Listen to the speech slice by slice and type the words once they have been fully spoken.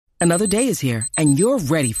Another day is here, and you're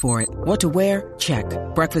ready for it. What to wear? Check.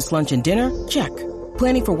 Breakfast, lunch, and dinner? Check.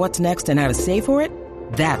 Planning for what's next and how to save for it?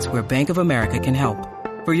 That's where Bank of America can help.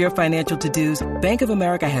 For your financial to-dos, Bank of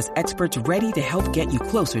America has experts ready to help get you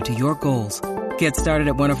closer to your goals. Get started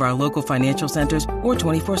at one of our local financial centers or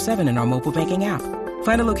 24/7 in our mobile banking app.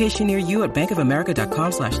 Find a location near you at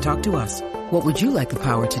bankofamerica.com/talktous. What would you like the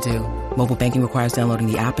power to do? Mobile banking requires downloading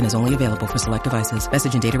the app and is only available for select devices.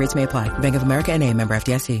 Message and data rates may apply. Bank of America NA, member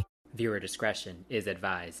FDIC. Viewer discretion is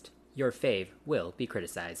advised. Your fave will be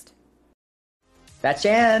criticized. That's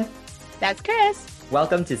Shan. That's Chris.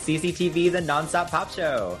 Welcome to CCTV, the Nonstop Pop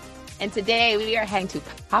Show. And today we are heading to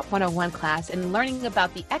Pop 101 class and learning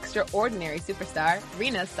about the extraordinary superstar,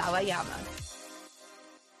 Rina Sawayama.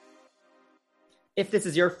 If this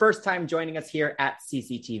is your first time joining us here at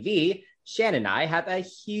CCTV, Shan and I have a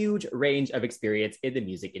huge range of experience in the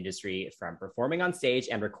music industry, from performing on stage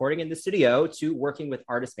and recording in the studio to working with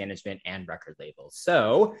artist management and record labels.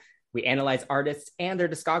 So we analyze artists and their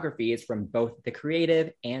discographies from both the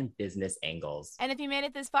creative and business angles. And if you made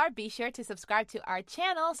it this far, be sure to subscribe to our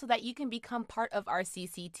channel so that you can become part of our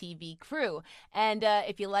CCTV crew. And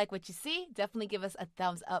if you like what you see, definitely give us a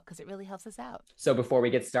thumbs up because it really helps us out. So before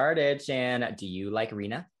we get started, Shan, do you like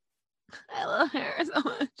Rina? I love her so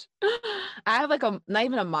much. I have like not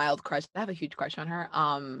even a mild crush. I have a huge crush on her.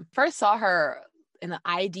 First saw her in the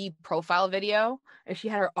ID profile video, and she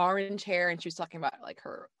had her orange hair and she was talking about like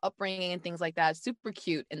her upbringing and things like that. Super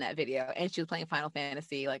cute in that video. And she was playing Final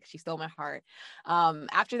Fantasy. Like, she stole my heart.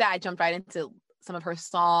 After that, I jumped right into some of her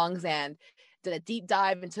songs and did a deep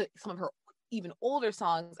dive into some of her even older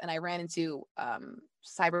songs. And I ran into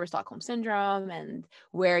Cyber Stockholm Syndrome and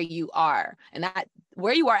Where You Are. And that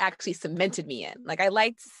Where You Are actually cemented me in. Like, I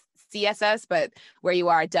liked CSS, but Where You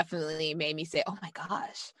Are definitely made me say, oh my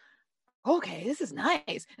gosh, okay, this is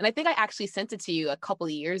nice. And I think I actually sent it to you a couple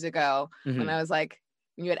of years ago when I was like,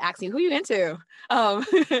 when you had asked me, who are you into?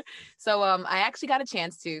 So I actually got a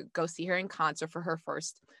chance to go see her in concert for her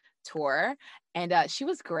first tour. And she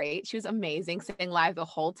was great. She was amazing, singing live the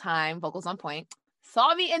whole time, vocals on point.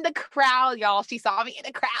 Saw me in the crowd, y'all. She saw me in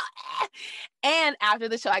the crowd. And after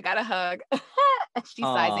the show, I got a hug. She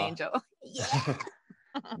size angel. Yeah.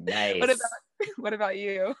 Nice. What about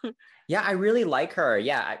you? Yeah, I really like her.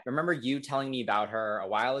 Yeah, I remember you telling me about her a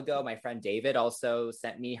while ago. My friend David also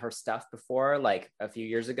sent me her stuff before, like a few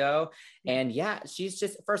years ago. And yeah, she's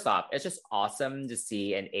just, first off, it's just awesome to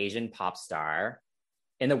see an Asian pop star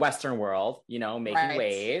in the Western world, you know, making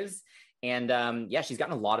waves. And yeah, she's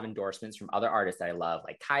gotten a lot of endorsements from other artists that I love,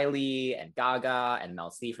 like Kylie and Gaga and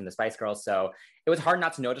Mel C from the Spice Girls. So it was hard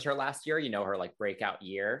not to notice her last year, you know, her like breakout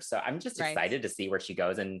year. So I'm just excited to see where she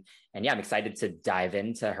goes. And yeah, I'm excited to dive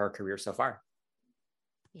into her career so far.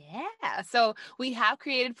 Yeah, so we have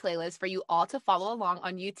created playlists for you all to follow along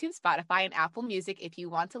on YouTube, Spotify, and Apple Music if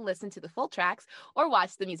you want to listen to the full tracks or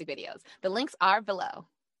watch the music videos. The links are below.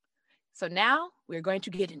 So now we're going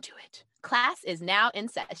to get into it. Class is now in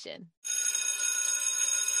session.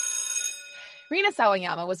 Rina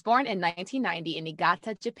Sawayama was born in 1990 in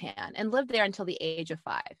Niigata, Japan, and lived there until the age of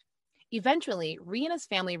 5. Eventually, Rina's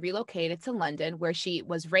family relocated to London, where she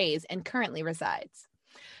was raised and currently resides.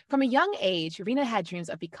 From a young age, Rina had dreams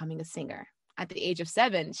of becoming a singer. At the age of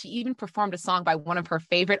 7, she even performed a song by one of her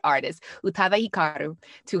favorite artists, Utada Hikaru,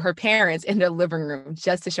 to her parents in their living room,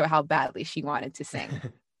 just to show how badly she wanted to sing.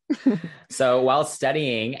 So while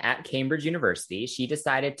studying at Cambridge University, she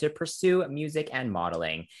decided to pursue music and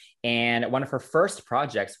modeling. And one of her first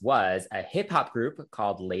projects was a hip hop group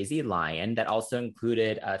called Lazy Lion that also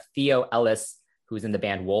included Theo Ellis, who's in the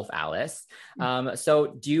band Wolf Alice. So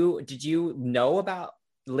did you know about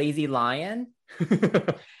Lazy Lion?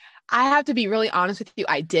 I have to be really honest with you,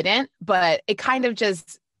 I didn't, but it kind of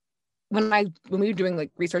just, when we were doing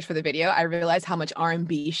like research for the video, I realized how much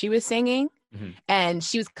R&B she was singing. And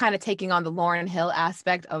she was kind of taking on the Lauryn Hill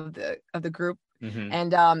aspect of the group.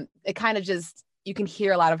 And it kind of just, you can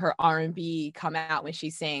hear a lot of her R&B come out when she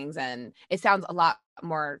sings, and it sounds a lot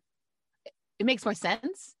more, it makes more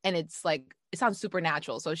sense, and it's like, it sounds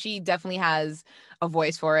supernatural. So she definitely has a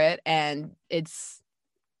voice for it, and it's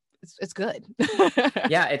good.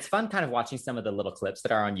 Yeah, it's fun kind of watching some of the little clips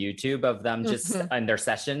that are on YouTube of them just in their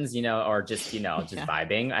sessions, you know, or just, you know, just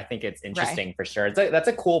vibing. I think it's interesting for sure. That's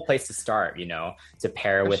a cool place to start, you know, to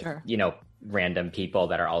pair with, you know, random people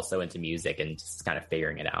that are also into music and just kind of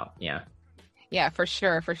figuring it out. Yeah. Yeah, for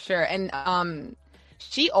sure. And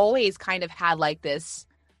she always kind of had like this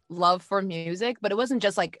love for music, but it wasn't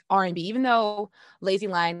just like R&B. Even though Lazy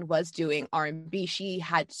Lion was doing R&B, she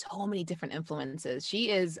had so many different influences. She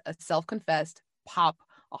is a self-confessed pop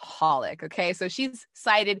holic. Okay, so she's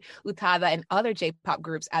cited Utada and other J-pop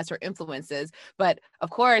groups as her influences, but of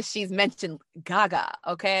course she's mentioned Gaga.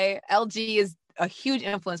 Okay, LG is a huge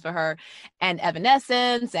influence for her, and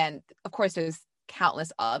Evanescence, and of course there's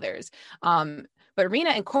countless others. But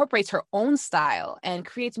Rina incorporates her own style and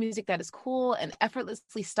creates music that is cool and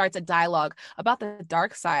effortlessly starts a dialogue about the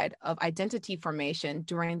dark side of identity formation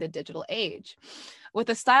during the digital age. With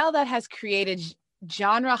a style that has created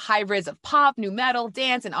genre hybrids of pop, new metal,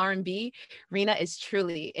 dance, and R&B, Rina is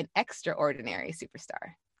truly an extraordinary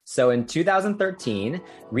superstar. So in 2013,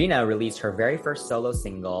 Rina released her very first solo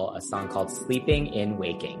single, a song called Sleeping in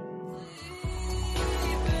Waking.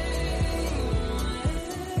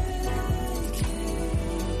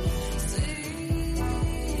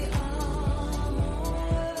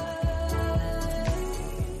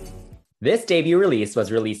 This debut release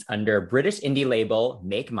was released under British indie label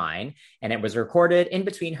Make Mine, and it was recorded in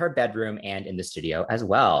between her bedroom and in the studio as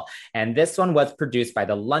well. And this one was produced by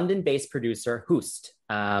the London-based producer Hoost.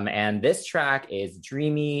 And this track is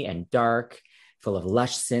dreamy and dark, full of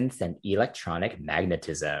lush synths and electronic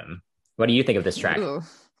magnetism. What do you think of this track?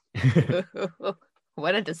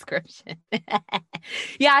 What a description.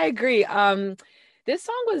 Yeah, I agree. This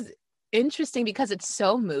song was interesting because it's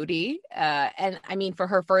so moody. And I mean, for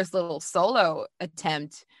her first little solo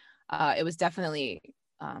attempt, it was definitely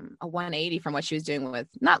a 180 from what she was doing with,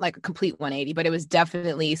 not like a complete 180, but it was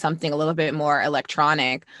definitely something a little bit more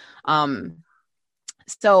electronic.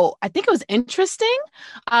 So I think it was interesting.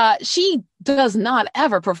 She does not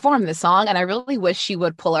ever perform this song, and I really wish she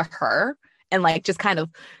would pull a her and like just kind of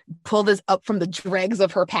pull this up from the dregs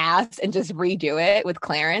of her past and just redo it with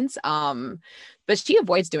Clarence. But she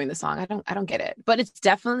avoids doing the song. I don't get it. But it's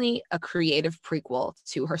definitely a creative prequel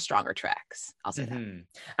to her stronger tracks. I'll say that.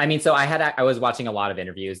 I mean, so I was watching a lot of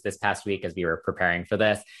interviews this past week as we were preparing for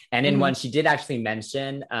this. And in one, she did actually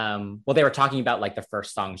mention, they were talking about like the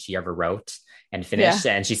first song she ever wrote and finished.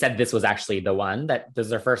 Yeah. And she said this was actually the one that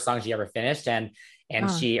was her first song she ever finished. And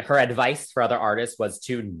her advice for other artists was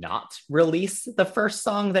to not release the first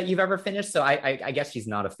song that you've ever finished. So I guess she's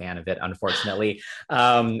not a fan of it, unfortunately.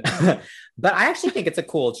 But I actually think it's a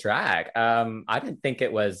cool track. I didn't think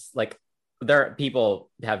it was like, people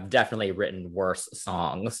have definitely written worse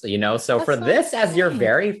songs, So that's for this as your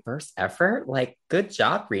very first effort, like, good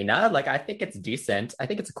job, Rina. Like, I think it's decent. I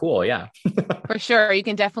think it's cool. Yeah. For sure. You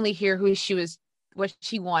can definitely hear what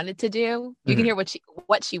she wanted to do. You can hear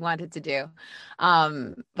what she wanted to do.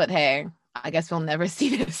 But hey, I guess we'll never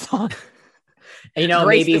see this song.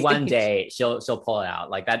 Maybe one day she'll pull it out.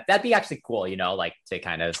 Like that'd be actually cool, like to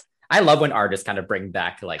kind of, I love when artists kind of bring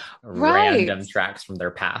back like random tracks from their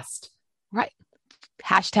past. Right.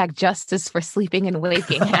 Hashtag justice for sleeping and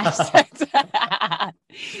waking.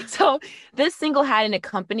 So this single had an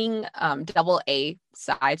accompanying double A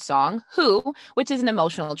side song, Who, which is an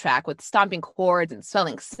emotional track with stomping chords and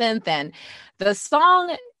swelling synth. And the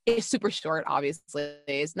song is super short, obviously.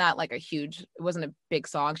 It's not like it wasn't a big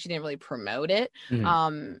song. She didn't really promote it.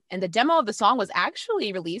 And the demo of the song was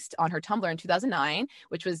actually released on her Tumblr in 2009,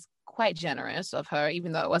 which was quite generous of her,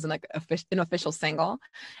 even though it wasn't like an official single.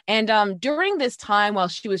 And during this time, while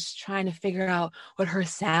she was trying to figure out what her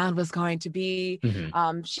sound was going to be,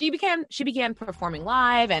 she began performing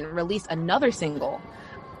live and released another single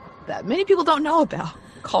that many people don't know about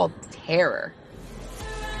called Terror.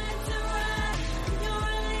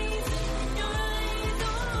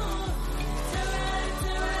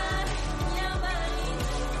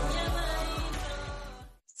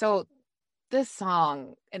 So this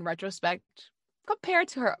song, in retrospect, compared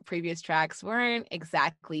to her previous tracks, weren't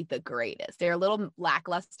exactly the greatest. They're a little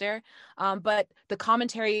lackluster, but the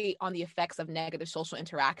commentary on the effects of negative social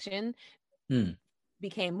interaction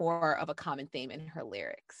became more of a common theme in her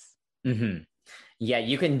lyrics. Yeah,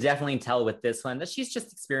 you can definitely tell with this one that she's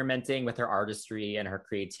just experimenting with her artistry and her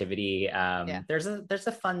creativity. There's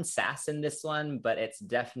a fun sass in this one, but it's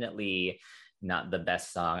definitely not the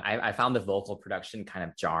best song. I found the vocal production kind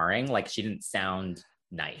of jarring. Like, she didn't sound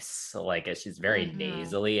nice. Like, she's very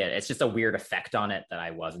nasally. It's just a weird effect on it that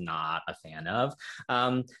I was not a fan of.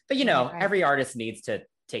 But every artist needs to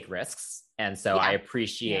take risks, and so I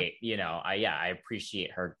appreciate I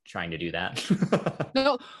appreciate her trying to do that.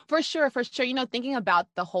 No, for sure. Thinking about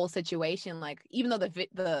the whole situation, like, even though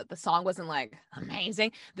the song wasn't like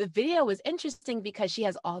amazing, the video was interesting because she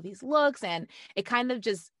has all these looks, and it kind of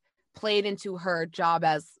just played into her job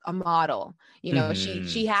as a model.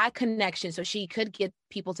 She had connections, so she could get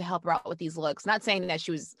people to help her out with these looks. Not saying that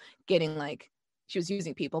she was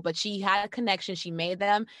using people, but she had connections, she made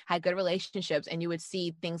them, had good relationships, and you would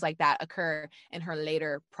see things like that occur in her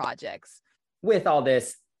later projects. With all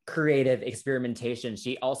this, creative experimentation,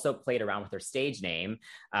 she also played around with her stage name,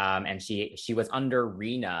 and she was under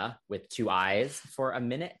Rena with 2 eyes for a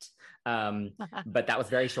minute. But that was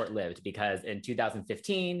very short-lived because in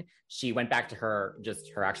 2015 she went back to her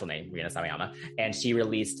actual name, Rina Sawayama, and she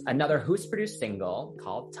released another Who's produced single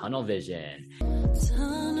called Tunnel Vision.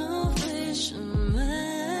 Tunnel vision,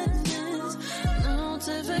 madness,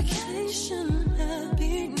 notification,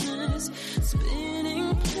 happiness,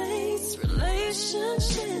 spinning plates,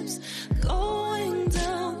 relationships, going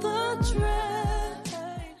down the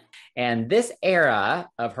drain. And this era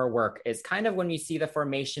of her work is kind of when you see the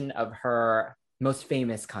formation of her most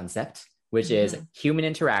famous concept, which is human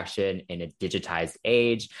interaction in a digitized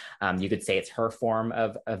age. You could say it's her form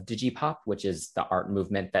of digipop, which is the art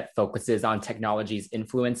movement that focuses on technology's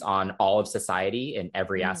influence on all of society in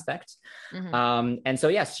every aspect. And so,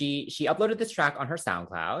 yes, she uploaded this track on her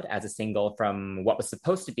SoundCloud as a single from what was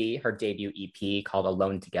supposed to be her debut EP called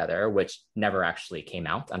Alone Together, which never actually came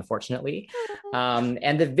out, unfortunately.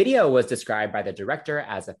 And the video was described by the director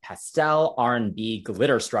as a pastel R&B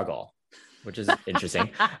glitter struggle, which is interesting.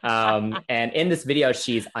 And in this video,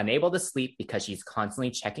 she's unable to sleep because she's constantly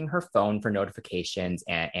checking her phone for notifications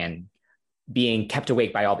and being kept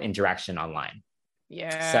awake by all the interaction online.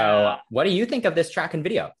 Yeah. So what do you think of this track and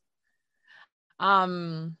video?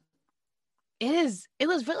 It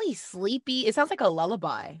was really sleepy. It sounds like a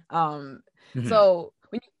lullaby. So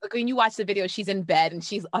when you watch the video, she's in bed and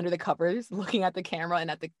she's under the covers looking at the camera and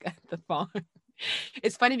at the phone.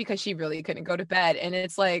 It's funny because she really couldn't go to bed, and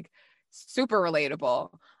it's like super relatable.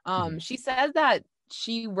 She said that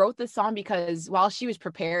she wrote this song because while she was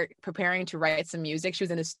preparing to write some music, she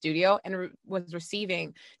was in a studio and was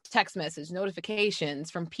receiving text message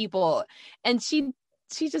notifications from people, and she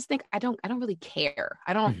just think, I don't really care.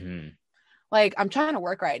 I don't like, I'm trying to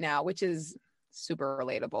work right now, which is super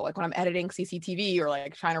relatable. Like when I'm editing CCTV or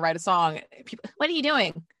like trying to write a song, people, what are you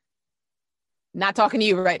doing? Not talking to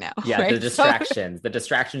you right now. Yeah, right? the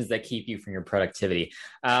distractions that keep you from your productivity,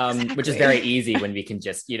 which is very easy when we can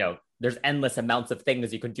just, there's endless amounts of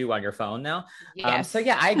things you can do on your phone now. Yes. So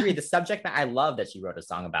yeah, I agree. The subject, I love that she wrote a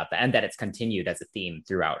song about that and that it's continued as a theme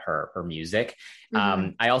throughout her music.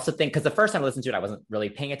 I also think, because the first time I listened to it, I wasn't really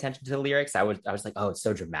paying attention to the lyrics. I was like, oh, it's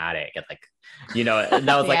so dramatic. And like, and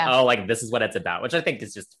I was like, oh, like this is what it's about, which I think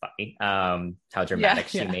is just funny, how dramatic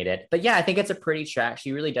she made it. But yeah, I think it's a pretty track.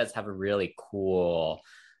 She really does have a really cool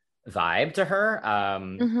vibe to her.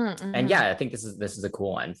 And yeah, I think this is a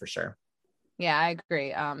cool one for sure. Yeah, I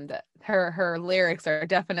agree. That her lyrics are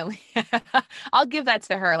definitely I'll give that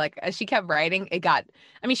to her. Like as she kept writing,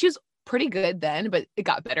 she was pretty good then, but it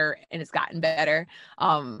got better and it's gotten better.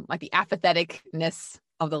 Like the apatheticness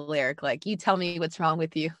of the lyric, like you tell me what's wrong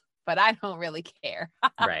with you, but I don't really care.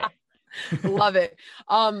 Right. Love it.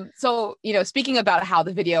 So, speaking about how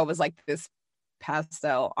the video was like this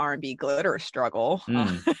pastel R&B glitter struggle.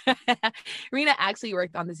 Rina actually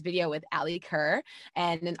worked on this video with Ali Kerr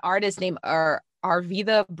and an artist named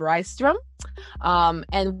Arvida Brystrom,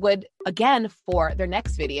 and would again for their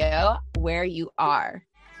next video, Where You Are.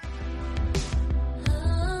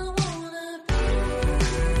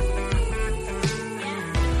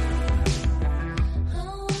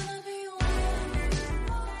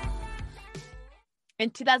 In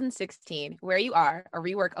 2016, Where You Are, a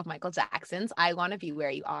rework of Michael Jackson's I Wanna Be Where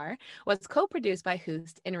You Are, was co-produced by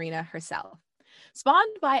Hoost and Rina herself.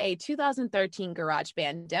 Spawned by a 2013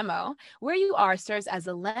 GarageBand demo, Where You Are serves as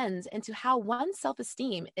a lens into how one's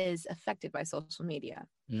self-esteem is affected by social media.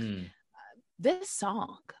 This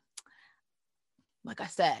song, like I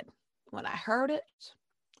said, when I heard it,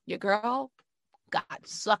 your girl got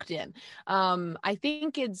sucked in. I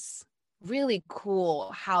think it's really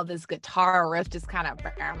cool how this guitar riff just kind of,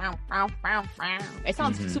 it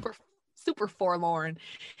sounds super forlorn.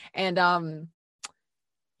 And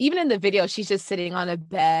even in the video, she's just sitting on a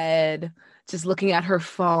bed, just looking at her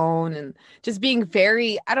phone and just being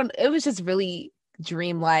very, it was just really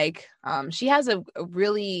dreamlike. She has a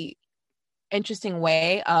really interesting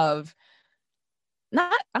way of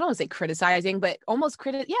I don't want to say criticizing, but almost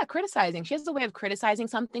criticizing. She has a way of criticizing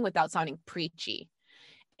something without sounding preachy.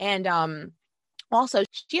 And also,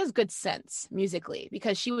 she has good sense musically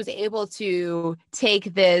because she was able to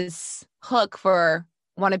take this hook for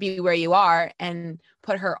Wanna Be Where You Are and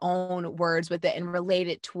put her own words with it and relate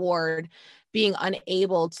it toward being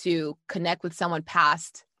unable to connect with someone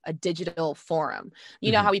past a digital forum.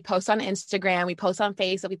 You know how we post on Instagram, we post on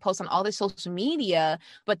Facebook, we post on all this social media,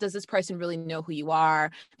 but does this person really know who you are?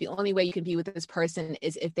 The only way you can be with this person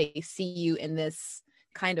is if they see you in this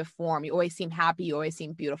kind of form. You always seem happy, you always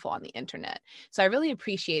seem beautiful on the internet. So I really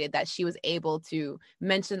appreciated that she was able to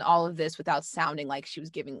mention all of this without sounding like she was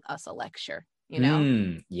giving us a lecture, you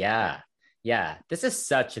know? Yeah. Yeah, this is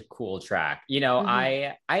such a cool track.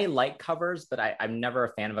 I like covers, but I'm never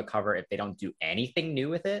a fan of a cover if they don't do anything new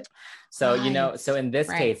with it. So, so in this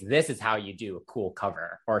case, this is how you do a cool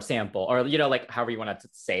cover or sample, or, like however you want to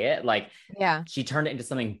say it. Like, she turned it into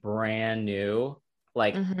something brand new.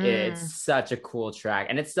 Like, it's such a cool track.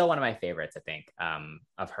 And it's still one of my favorites, I think,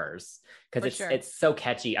 of hers. Because it's so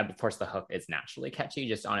catchy. Of course, the hook is naturally catchy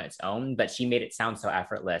just on its own, but she made it sound so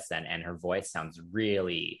effortless, and her voice sounds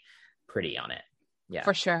really pretty on it. Yeah,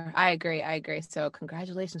 for sure. I agree. So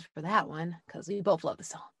congratulations for that one, because we both love the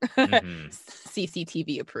song.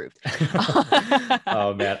 CCTV approved.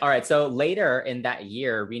 Oh man. All right, so later in that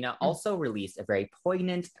year, Rina also released a very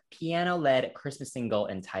poignant piano-led Christmas single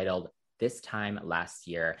entitled This Time Last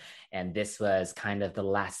Year, and this was kind of the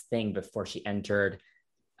last thing before she entered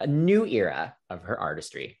a new era of her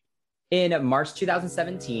artistry. In March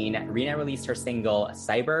 2017, Rina released her single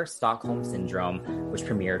Cyber Stockholm Syndrome, which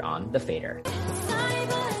premiered on The Fader.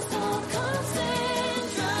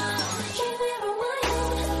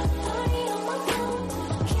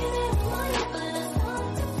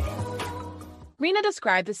 Rina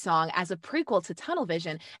described the song as a prequel to Tunnel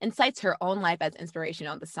Vision and cites her own life as inspiration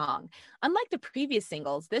on the song. Unlike the previous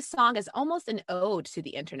singles, this song is almost an ode to the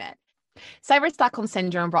internet. Cyber Stockholm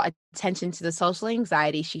Syndrome brought attention to the social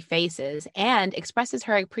anxiety she faces and expresses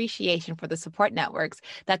her appreciation for the support networks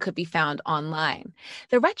that could be found online.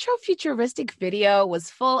 The retro-futuristic video was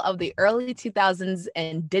full of the early 2000s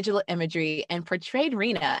and digital imagery and portrayed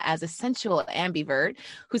Rina as a sensual ambivert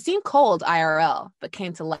who seemed cold IRL but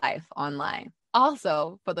came to life online.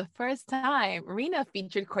 Also, for the first time, Rina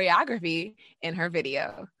featured choreography in her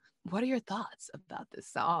video. What are your thoughts about this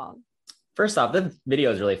song? First off, the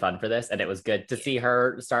video is really fun for this, and it was good to see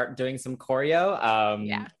her start doing some choreo.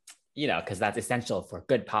 Because that's essential for a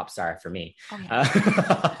good pop star for me.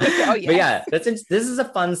 Oh, yeah. But this is a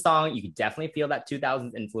fun song. You can definitely feel that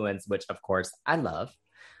 2000s influence, which of course I love.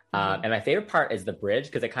 And my favorite part is the bridge,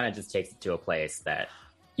 because it kind of just takes it to a place that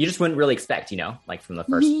you just wouldn't really expect, like from the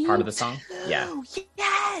first part of the song. Yeah.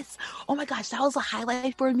 Yes. Oh my gosh, that was a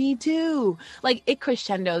highlight for me too. Like, it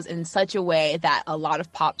crescendos in such a way that a lot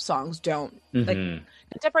of pop songs don't. Like,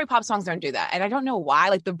 contemporary pop songs don't do that. And I don't know why.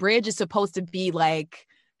 Like, the bridge is supposed to be like,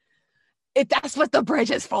 that's what the bridge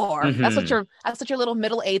is for. That's what your little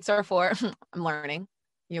middle eights are for. I'm learning.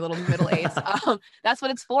 Your little middle eights. That's what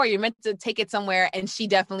it's for. You're meant to take it somewhere, and she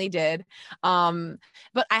definitely did. But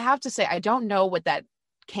I have to say, I don't know what that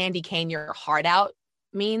candy cane your heart out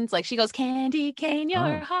means. Like, she goes, candy cane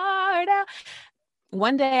your heart out.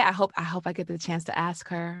 One day I hope I get the chance to ask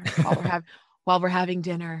her while we're having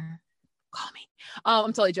dinner. Call me.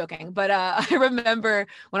 I'm totally joking, but I remember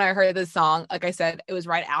when I heard this song, like I said, it was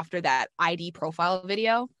right after that ID profile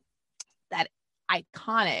video. That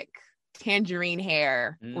iconic tangerine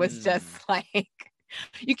hair was just like,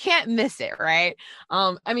 you can't miss it, right?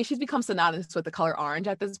 I mean, she's become synonymous with the color orange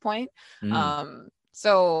at this point.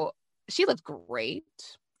 So she looked great.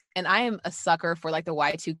 And I am a sucker for like the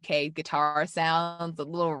Y2K guitar sounds, the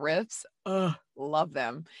little riffs. Love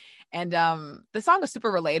them. And the song is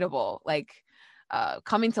super relatable. Like,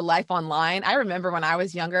 coming to life online. I remember when I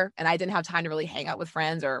was younger and I didn't have time to really hang out with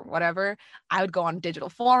friends or whatever, I would go on digital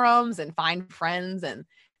forums and find friends, and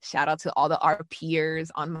shout out to all our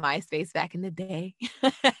peers on MySpace back in the day.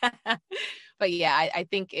 But yeah, I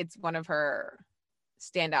think it's one of her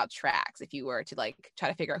standout tracks if you were to like try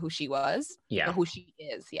to figure out who she was or who she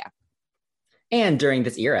is. Yeah. And during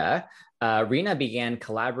this era, Rina began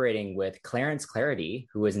collaborating with Clarence Clarity,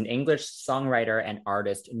 who is an English songwriter and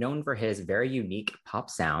artist known for his very unique pop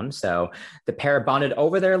sound. So the pair bonded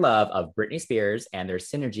over their love of Britney Spears, and their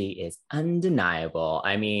synergy is undeniable.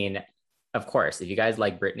 I mean, of course, if you guys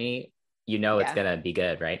like Britney, it's gonna be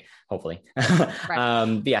good, right? Hopefully.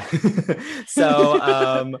 Right.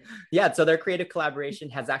 So their creative collaboration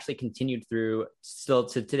has actually continued through still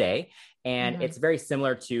to today. And it's very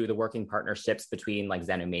similar to the working partnerships between like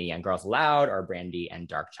Xenomania and Girls Aloud, or Brandy and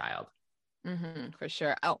Darkchild. For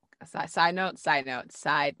sure. Oh, side note.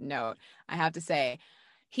 I have to say,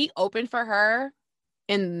 he opened for her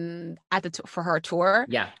for her tour.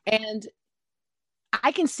 Yeah. And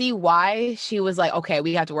I can see why she was like, okay,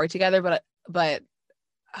 we have to work together, but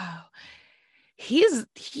he's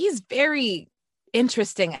very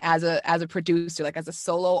interesting as a producer, like as a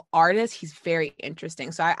solo artist. He's very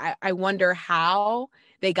interesting. So I wonder how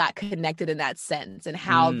they got connected in that sense and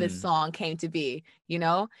how this song came to be, you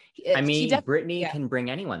know? I mean, Britney can bring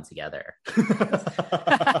anyone together.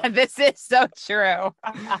 This is so true.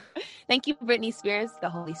 Thank you, Britney Spears. The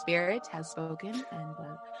Holy Spirit has spoken and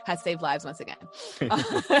has saved lives once again.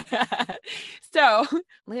 So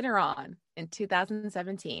later on in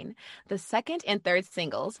 2017, the second and third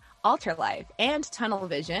singles, Alter Life and Tunnel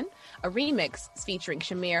Vision, a remix featuring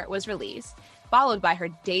Shamir, was released, followed by her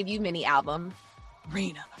debut mini album,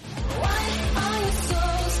 Rina.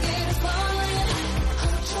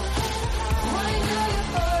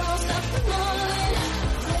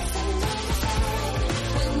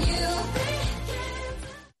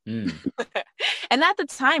 And at the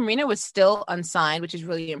time, Rina was still unsigned, which is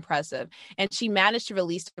really impressive. And she managed to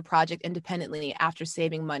release the project independently after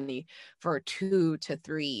saving money for 2 to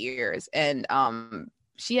 3 years. And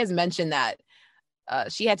she has mentioned that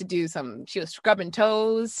she had to do she was scrubbing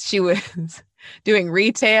toes. She was doing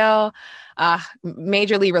retail,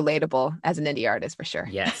 majorly relatable as an indie artist for sure.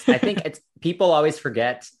 Yes. I think people always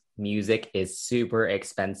forget music is super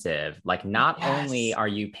expensive. Like, not only are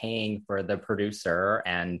you paying for the producer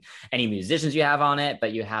and any musicians you have on it,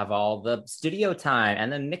 but you have all the studio time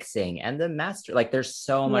and the mixing and the master. Like, there's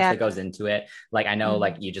so much that goes into it. Like, I know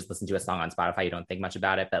like you just listen to a song on Spotify, you don't think much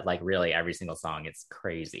about it, but like really every single song, it's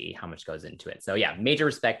crazy how much goes into it. So yeah, major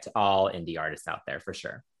respect to all indie artists out there for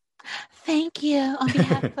sure. Thank you on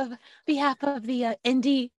behalf of the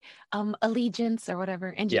indie allegiance or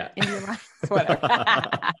whatever, indie alliance,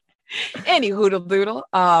 whatever. Any hoodle doodle.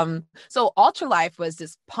 So Alter Life was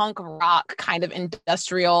this punk rock kind of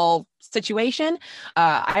industrial situation.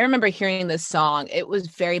 I remember hearing this song. It was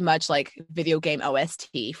very much like video game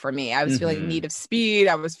OST for me. I was feeling Need of Speed.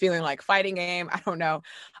 I was feeling like fighting game. I don't know.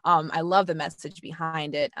 I love the message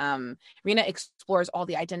behind it. Rina explores all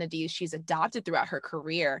the identities she's adopted throughout her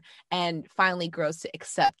career and finally grows to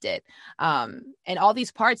accept it. And all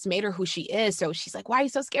these parts made her who she is. So she's like, why are you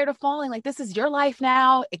so scared of falling? Like, this is your life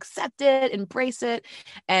now. Accept it, embrace it.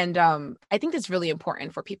 And I think that's really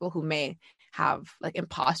important for people who may have like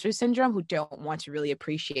imposter syndrome, who don't want to really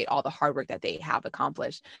appreciate all the hard work that they have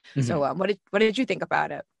accomplished. So what did you think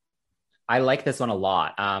about it? I like this one a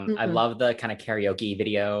lot. I love the kind of karaoke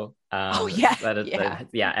video. And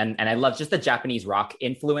I love just the Japanese rock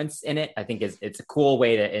influence in it. I think it's a cool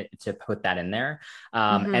way to put that in there.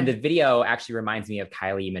 And the video actually reminds me of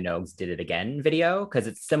Kylie Minogue's "Did It Again" video, because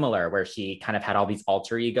it's similar, where she kind of had all these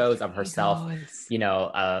alter egos of herself, you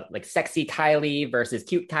know, like sexy Kylie versus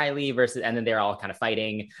cute Kylie versus, and then they're all kind of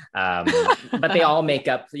fighting. But they all make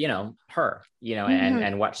up, you know, her, you know,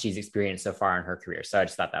 and what she's experienced so far in her career. So I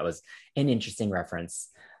just thought that was an interesting reference.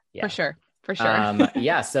 Yeah. For sure.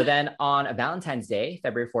 So then on Valentine's Day,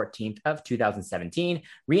 February 14th of 2017,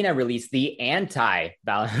 Rina released the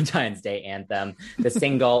anti-Valentine's Day anthem, the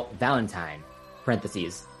single Valentine,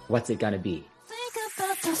 parentheses, what's it gonna be? Think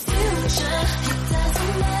about the future, it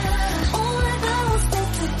doesn't matter. All I know is stick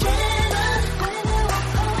together.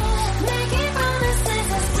 Making promises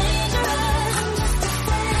is dangerous.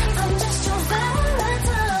 I'm just your Valentine.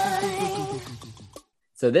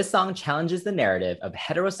 So this song challenges the narrative of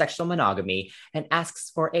heterosexual monogamy and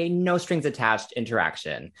asks for a no strings attached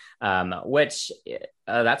interaction, which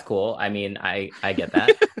that's cool. I mean, I get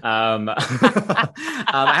that.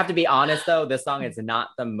 I have to be honest though, this song is not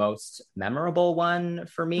the most memorable one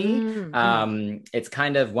for me. It's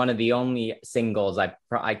kind of one of the only singles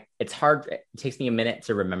it's hard. It takes me a minute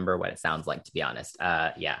to remember what it sounds like, to be honest.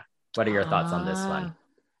 What are your thoughts on this one?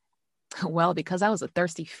 Well, because I was a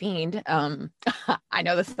thirsty fiend, I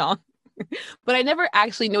know the song, but I never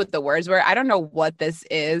actually knew what the words were. I don't know what this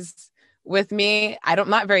is with me. I'm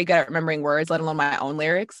not very good at remembering words, let alone my own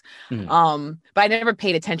lyrics. But I never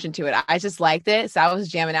paid attention to it. I just liked it. So I was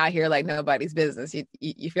jamming out here like nobody's business.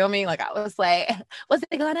 You feel me? Like, I was like, what's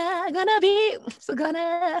it gonna be? So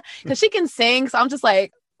because she can sing. So I'm just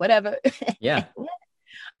like, whatever. Yeah.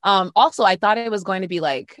 Also, I thought it was going to be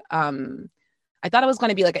like, an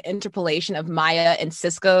interpolation of Maya and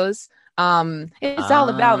Cisco's. It's all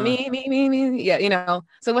about me. Yeah, you know.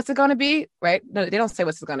 So what's it going to be? Right? No, they don't say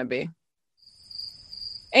what's it going to be.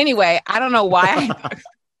 Anyway, I don't know why.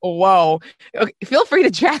 Whoa. Okay, feel free to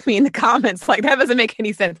drag me in the comments. Like, that doesn't make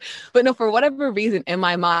any sense. But no, for whatever reason, in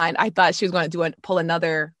my mind, I thought she was going to pull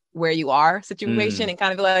another Where You Are situation and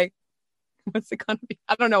kind of be like, what's it going to be?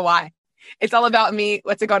 I don't know why. It's all about me.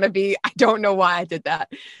 What's it going to be? I don't know why I did that.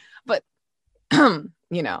 But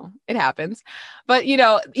you know, it happens. But, you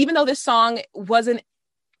know, even though this song wasn't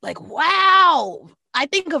like, wow, I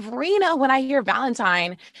think of Rena when I hear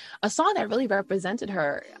Valentine. A song that really represented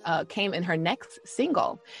her came in her next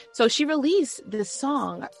single. So she released this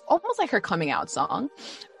song, almost like her coming out song,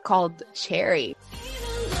 called Cherry.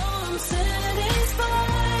 Even though I'm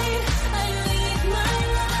satisfied, I live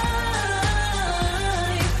my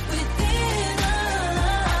life within a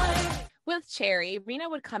lie. With Cherry, Rena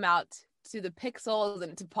would come out to the pixels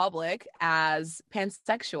and to public as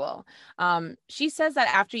pansexual. She says that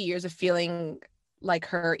after years of feeling like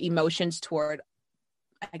her emotions toward,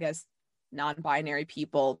 I guess, non-binary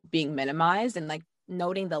people being minimized and like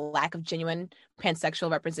noting the lack of genuine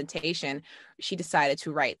pansexual representation, she decided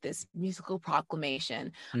to write this musical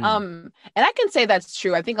proclamation. And I can say that's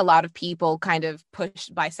true. I think a lot of people kind of push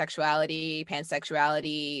bisexuality,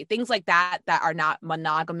 pansexuality, things like that are not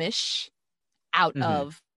monogamish out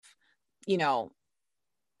of, you know,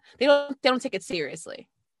 they don't take it seriously.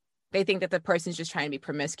 They think that the person's just trying to be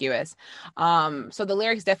promiscuous. So the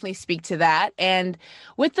lyrics definitely speak to that. And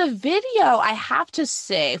with the video, I have to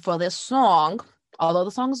say for this song, although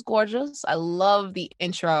the song is gorgeous, I love the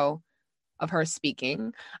intro of her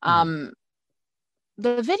speaking. The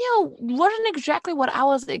video wasn't exactly what I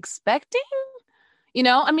was expecting. You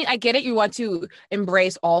know, I mean, I get it. You want to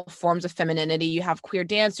embrace all forms of femininity. You have queer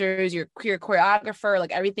dancers, you're queer choreographer.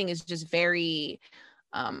 Like everything is just very,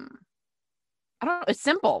 I don't know. It's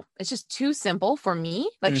simple. It's just too simple for me.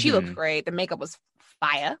 Like she looked great. The makeup was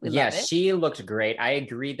fire. We love it. She looked great. I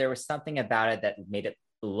agree. There was something about it that made it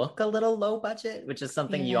look a little low budget, which is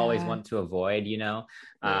something you always want to avoid, you know?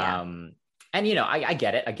 And, you know, I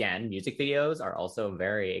get it. Again, music videos are also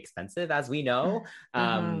very expensive, as we know.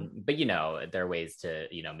 But, you know, there are ways to,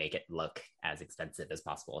 you know, make it look as expensive as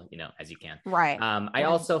possible, you know, as you can. Right. I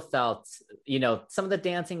also felt, you know, some of the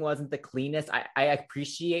dancing wasn't the cleanest. I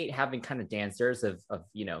appreciate having kind of dancers of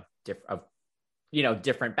you know,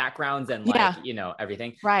 different backgrounds and like, you know,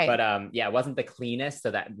 everything. Right. But it wasn't the cleanest.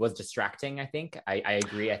 So that was distracting, I think. I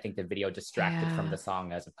agree. I think the video distracted from the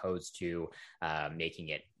song as opposed to making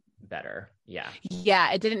it better. Yeah,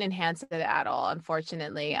 it didn't enhance it at all,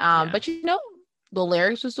 unfortunately. But you know, the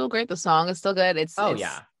lyrics are still great. The song is still good.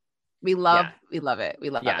 We love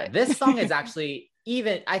it. This song is actually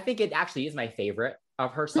I think it actually is my favorite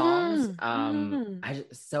of her songs.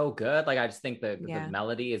 So good. Like I just think the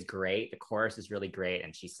melody is great, the chorus is really great,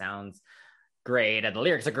 and she sounds great, and the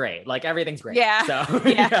lyrics are great. Like everything's great. Tens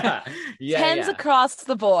across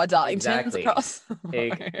the board, darling. Exactly. Tens across the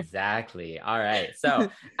board. Exactly. All right.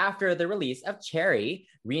 So after the release of Cherry,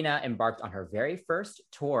 Rena embarked on her very first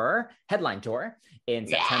headline tour in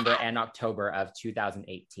September and October of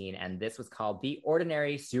 2018, and this was called the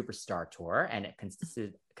Ordinary Superstar Tour, and it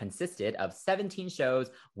consisted of 17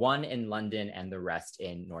 shows, one in London and the rest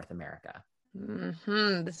in North America.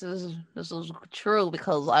 This is true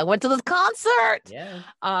because I went to this concert.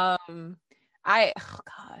 I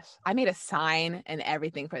made a sign and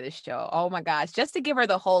everything for this show. Oh my gosh, just to give her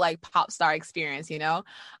the whole like pop star experience, you know.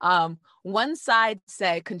 One side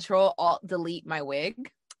said Control Alt Delete my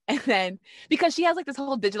wig. And then because she has like this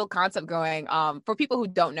whole digital concept going, for people who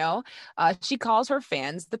don't know, she calls her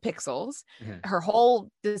fans the Pixels. Her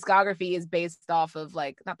whole discography is based off of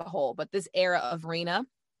like, not the whole, but this era of Rena.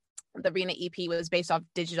 The Rena EP was based off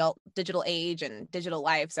digital age and digital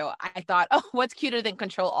life. So I thought, oh, what's cuter than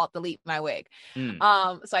Control Alt Delete my wig?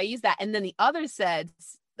 So I used that. And then the other side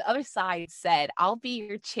said, I'll be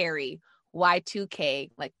your Cherry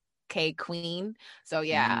Y2K, like K Queen. So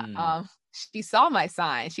she saw my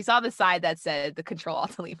sign. She saw the side that said the Control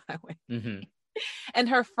Alt Delete my wig. And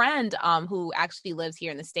her friend, who actually lives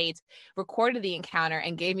here in the States, recorded the encounter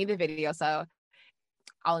and gave me the video. So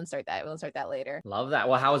I'll insert that. We'll insert that later. Love that.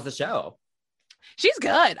 Well, how was the show? She's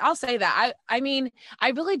good. I'll say that. I mean,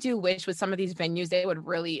 I really do wish with some of these venues, they would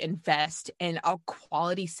really invest in a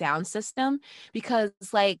quality sound system, because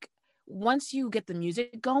like once you get the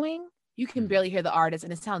music going, you can barely hear the artist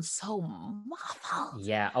and it sounds so muffled.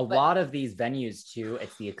 Yeah. A lot of these venues too,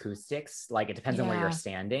 it's the acoustics. Like it depends on where you're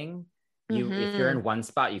standing. If you're in one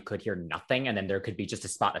spot, you could hear nothing, and then there could be just a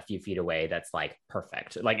spot a few feet away that's like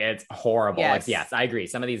perfect. Like it's horrible. Yes, I agree.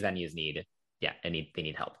 Some of these venues need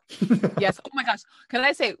help. Yes. Oh my gosh. Can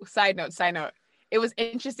I say side note? It was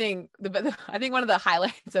interesting. I think one of the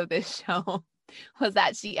highlights of this show was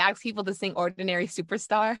that she asked people to sing Ordinary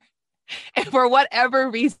Superstar, and for whatever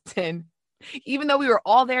reason, even though we were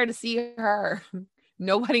all there to see her,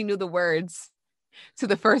 nobody knew the words to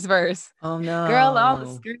the first verse. Oh no. Girl on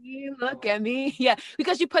the screen, look at me. Yeah,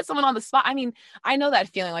 because you put someone on the spot. I mean, I know that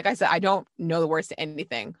feeling. Like I said, I don't know the words to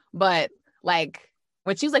anything, but like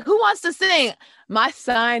when she was like, who wants to sing? My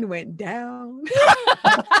sign went down.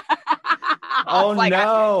 Oh Like,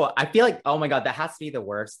 no. I feel like, oh my God, that has to be the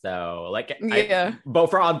worst though. Like Yeah.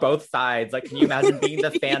 both on both sides. Like, can you imagine being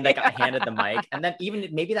the fan that got handed the mic? And then even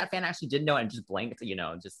maybe that fan actually did know and just blanked,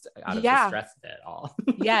 just out of the Yeah. stress of it all.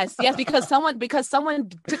 Yes, because someone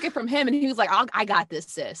took it from him and he was like, I got this,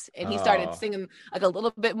 sis. And he started Oh. singing like a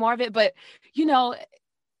little bit more of it. But you know,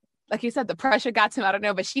 like you said, the pressure got to him. I don't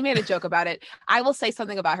know, but she made a joke about it. I will say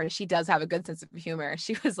something about her. She does have a good sense of humor.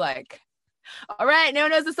 She was like, all right, no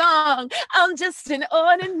one knows the song. I'm just an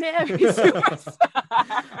ordinary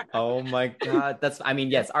superstar. Oh my God.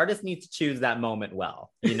 Yes, artists need to choose that moment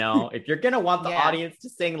well. If you're going to want the Yeah. audience to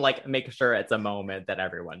sing, like, make sure it's a moment that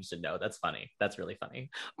everyone should know. That's funny. That's really funny.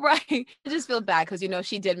 Right. I just feel bad because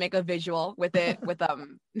she did make a visual with it with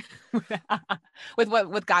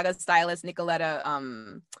Gaga's stylist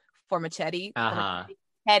Nicoletta Formichetti. Uh-huh.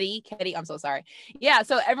 Ketty, I'm so sorry. Yeah,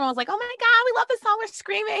 so everyone was like, oh my God, we love this song, we're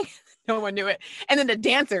screaming. No one knew it. And then the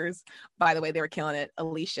dancers, by the way, they were killing it.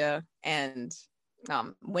 Alicia and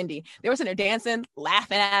Wendy, they were sitting there dancing,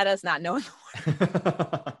 laughing at us, not knowing the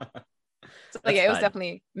words. So yeah, it was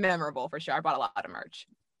definitely memorable for sure. I bought a lot of merch.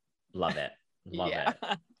 Love it. Love Yeah.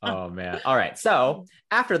 it. Oh man. All right. So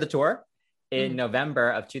after the tour in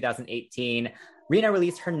November of 2018, Rina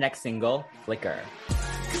released her next single, Flicker.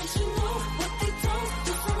 'Cause you know what they don't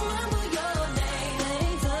just remember your name.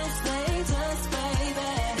 They just, baby.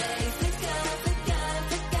 Flicker, flicker,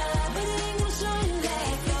 flicker. But it ain't gonna show you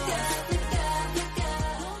like flicker, flicker.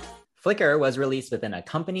 Flicker was released with an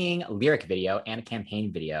accompanying lyric video and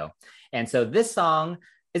campaign video. And so this song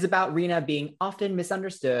is about Rina being often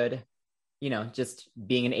misunderstood, just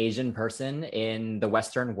being an Asian person in the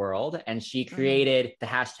Western world. And she created the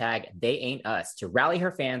hashtag They Ain't Us to rally her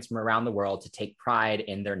fans from around the world to take pride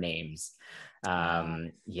in their names.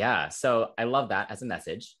 Yeah, so I love that as a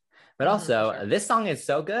message. But also, this song is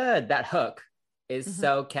so good. That hook is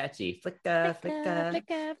so catchy. Flicker, flicker.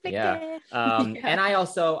 Flicker, flicker. Yeah. And I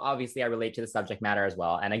also, obviously, I relate to the subject matter as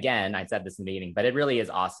well. And again, I said this in the beginning, but it really is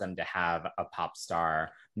awesome to have a pop star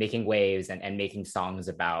making waves and making songs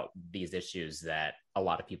about these issues that a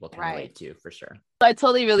lot of people can relate to, for sure. I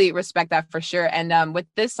totally really respect that for sure. And with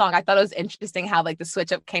this song, I thought it was interesting how like the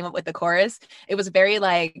switch up came up with the chorus. It was very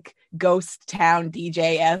like ghost town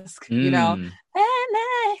DJ-esque, And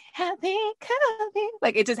I have been coming.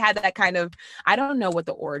 Like it just had that kind of, I don't know what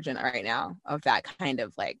the origin right now of that kind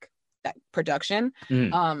of like that production.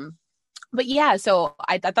 But yeah, so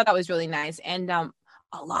I thought that was really nice. And a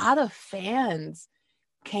lot of fans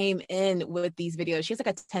came in with these videos. She has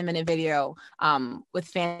like a 10-minute video with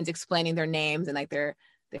fans explaining their names and like their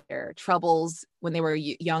troubles when they were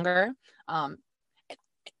younger.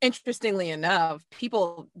 Interestingly enough,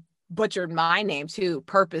 people butchered my name too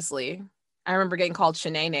purposely. I remember getting called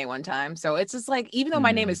Shanae one time. So it's just like, even though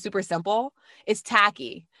my name is super simple, it's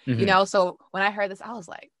tacky, So when I heard this, I was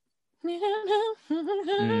like, I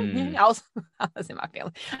was in my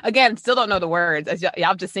feeling. Again, still don't know the words.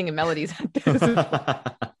 I'm just singing melodies.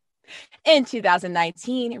 In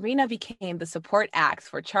 2019, Rina became the support act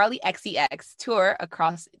for Charli XCX tour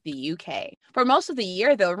across the UK. For most of the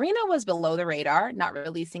year, though, Rina was below the radar, not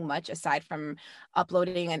releasing much aside from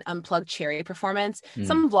uploading an unplugged Cherry performance,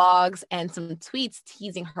 some vlogs, and some tweets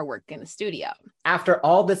teasing her work in the studio. After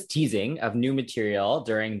all this teasing of new material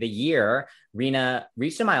during the year, Rina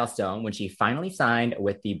reached a milestone when she finally signed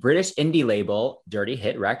with the British indie label Dirty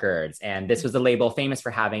Hit Records. And this was a label famous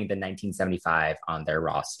for having the 1975 on their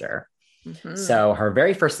roster. So her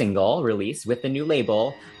very first single released with the new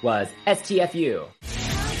label was STFU.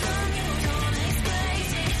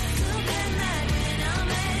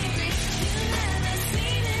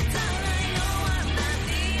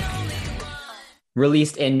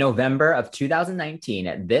 Released in November of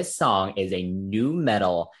 2019, this song is a new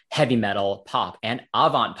metal, heavy metal, pop, and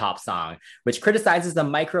avant pop song, which criticizes the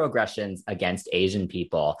microaggressions against Asian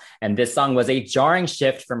people. And this song was a jarring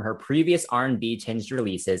shift from her previous R&B tinged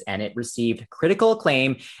releases, and it received critical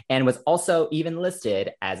acclaim and was also even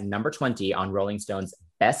listed as number 20 on Rolling Stone's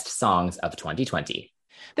Best Songs of 2020.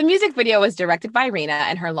 The music video was directed by Rina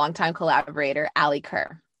and her longtime collaborator, Ali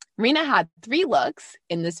Kerr. Rina had 3 looks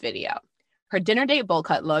in this video. Her dinner date bowl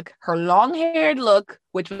cut look, her long-haired look,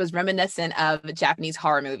 which was reminiscent of Japanese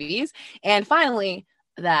horror movies, and finally,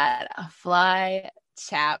 that fly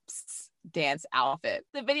chaps dance outfit.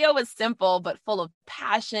 The video was simple, but full of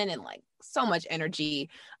passion and like so much energy.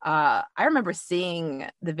 I remember seeing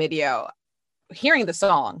the video, hearing the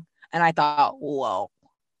song, and I thought, whoa.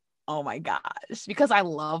 Oh my gosh, because I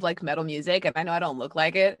love like metal music and I know I don't look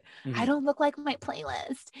like it. I don't look like my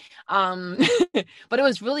playlist. But it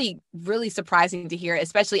was really, really surprising to hear,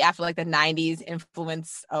 especially after like the 90s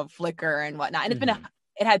influence of Flickr and whatnot.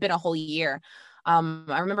 And it had been a whole year. I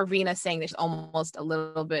remember Rina saying that she's almost a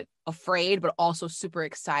little bit afraid, but also super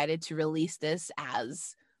excited to release this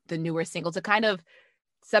as the newer single to kind of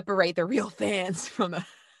separate the real fans from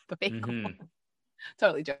the fake ones.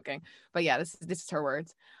 Totally joking. But yeah, this is her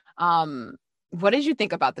words. What did you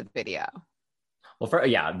think about the video? Well,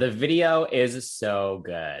 the video is so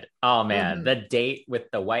good. Oh man, the date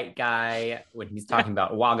with the white guy when he's talking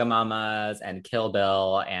about Wagamamas and Kill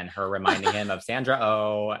Bill and her reminding him of Sandra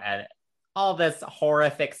Oh and all this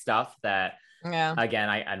horrific stuff that, again,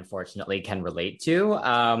 I unfortunately can relate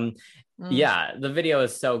to. Yeah, the video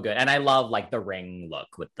is so good. And I love like the ring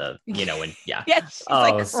look with the,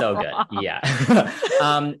 so good. Yeah.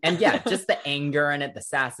 And yeah, just the anger in it, the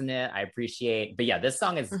sass in it, I appreciate. But yeah, this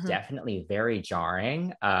song is definitely very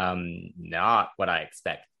jarring. Not what I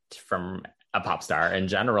expect from a pop star in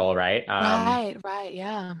general, right? Right,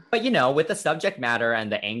 yeah. But with the subject matter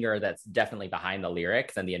and the anger that's definitely behind the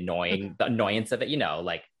lyrics and the annoyance of it,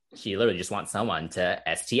 like she literally just wants someone to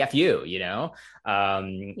STFU,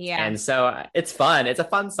 and so it's fun. It's a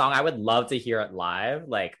fun song. I would love to hear it live,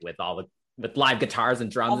 like with live guitars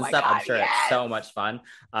and drums and stuff. I'm sure it's so much fun.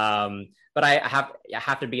 But I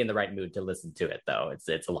have to be in the right mood to listen to it, though.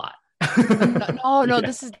 It's a lot. No.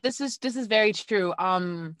 This is very true.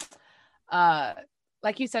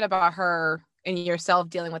 Like you said about her and yourself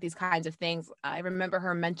dealing with these kinds of things, I remember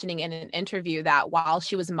her mentioning in an interview that while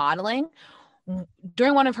she was modeling,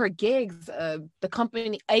 during one of her gigs, a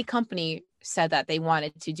company said that they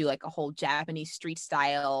wanted to do like a whole Japanese street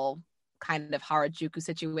style kind of Harajuku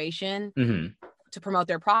situation to promote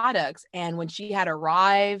their products. And when she had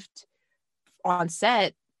arrived on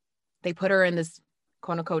set, they put her in this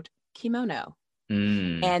quote unquote kimono.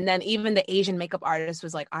 And then even the Asian makeup artist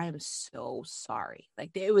was like, I am so sorry.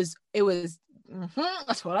 Like it was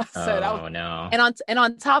that's what I said. Oh, no. And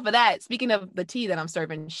on top of that, speaking of the tea that I'm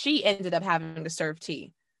serving, she ended up having to serve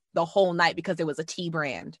tea the whole night because it was a tea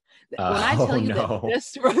brand. When I tell you the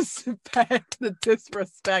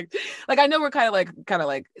disrespect, like I know we're kind of like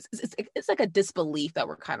it's like a disbelief that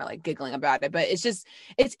we're kind of like giggling about it, but it's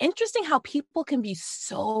interesting how people can be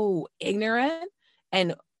so ignorant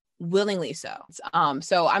and willingly so.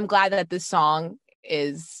 So I'm glad that this song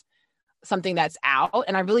is something that's out,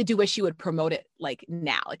 and I really do wish she would promote it like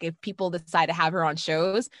now. Like if people decide to have her on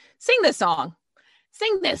shows, sing this song.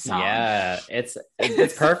 Yeah, it's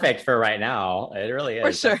perfect for right now. It really is.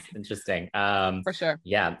 For sure. That's interesting. For sure.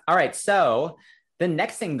 Yeah. All right. So the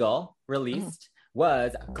next single released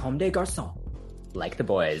was Comme des Garçons, Like the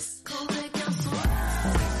Boys.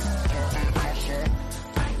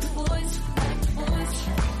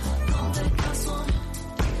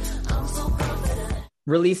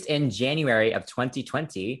 Released in January of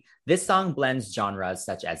 2020, this song blends genres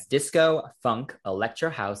such as disco, funk, electro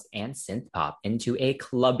house, and synth pop into a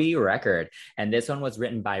clubby record. And this one was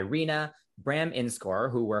written by Rina, Bram Inscore,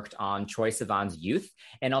 who worked on Troye Sivan's Youth,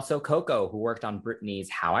 and also Coco, who worked on Britney's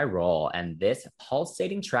How I Roll. And this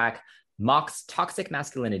pulsating track mocks toxic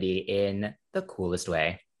masculinity in the coolest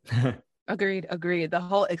way. Agreed. The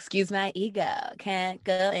whole excuse my ego, can't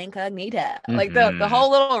go incognito. Like the whole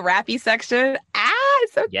little rappy section.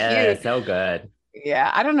 It's so cute. Yeah, so good. Yeah,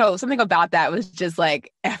 I don't know. Something about that was just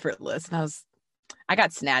like effortless. And I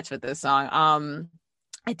got snatched with this song.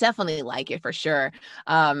 I definitely like it for sure.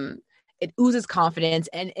 It oozes confidence.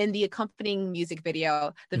 And in the accompanying music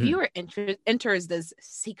video, the viewer enters this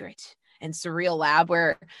secret and surreal lab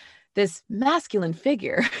where this masculine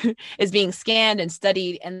figure is being scanned and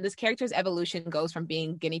studied, and this character's evolution goes from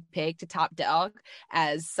being guinea pig to top dog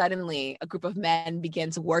as suddenly a group of men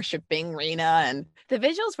begins worshiping Rina. And the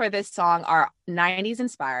visuals for this song are 90s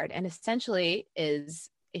inspired and essentially is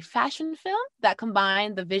a fashion film that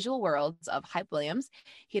combined the visual worlds of Hype Williams,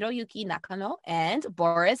 Hiroyuki Nakano, and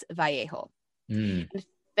Boris Vallejo. In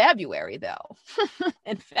February, though.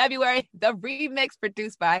 In February, the remix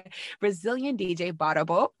produced by Brazilian DJ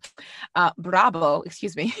Brabo,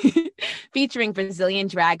 featuring Brazilian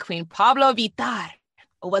drag queen Pablo Vittar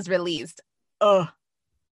was released. Oh,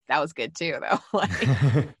 that was good too, though.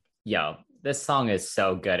 Yo, this song is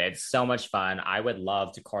so good. It's so much fun. I would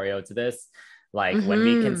love to choreo to this. Like when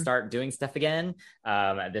we can start doing stuff again,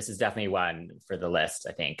 this is definitely one for the list,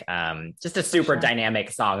 I think. Just a super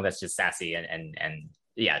dynamic song that's just sassy and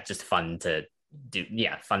yeah, just fun to do.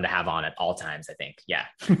 Yeah, fun to have on at all times, I think. Yeah.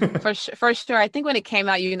 for sure. I think when it came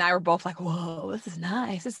out, you and I were both like, whoa, this is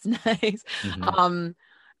nice. When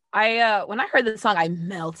I heard this song, I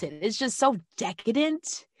melted. It's just so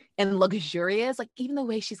decadent and luxurious. Like even the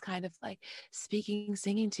way she's kind of like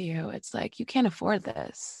singing to you, it's like, you can't afford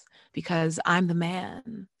this because I'm the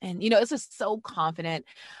man. And it's just so confident.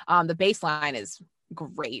 The bass line is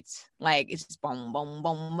great. Like it's just boom, boom,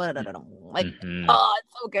 boom, like Mhm. oh,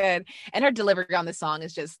 it's so good. And her delivery on the song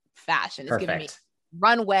is just fashion. It's giving me Perfect.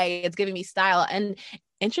 runway. It's giving me style. And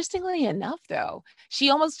interestingly enough, though, she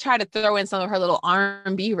almost tried to throw in some of her little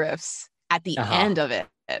R&B riffs at the Uh-huh. end of it.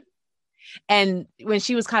 And when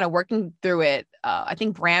she was kind of working through it, I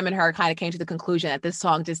think Bram and her kind of came to the conclusion that this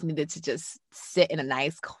song just needed to just sit in a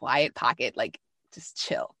nice, quiet pocket, like just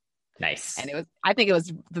chill. Nice. And I think it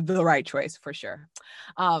was the right choice for sure.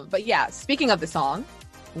 But yeah, speaking of the song,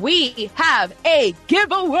 we have a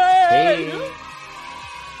giveaway. Hey.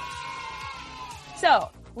 So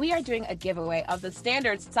we are doing a giveaway of the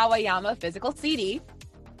standard Sawayama physical CD.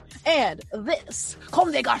 And this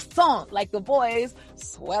Comme des Garçons, like the boys,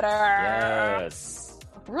 sweater. Yes.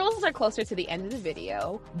 Rules are closer to the end of the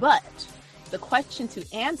video, but the question to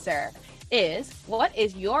answer is, what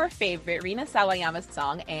is your favorite Rina Sawayama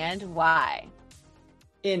song and why?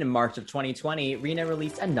 In March of 2020, Rina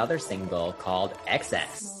released another single called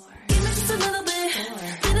XX. Give me just a little bit,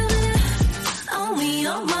 on me,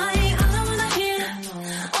 on mine. I don't wanna hear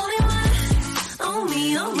only one, on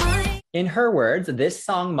me, on mine. In her words, this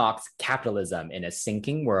song mocks capitalism in a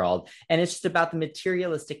sinking world, and it's just about the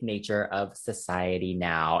materialistic nature of society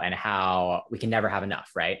now and how we can never have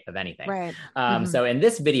enough, right, of anything. Right. So in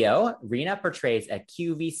this video, Rina portrays a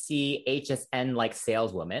QVC HSN-like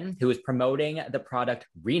saleswoman who is promoting the product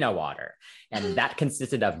Rina Water, and that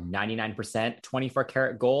consisted of 99%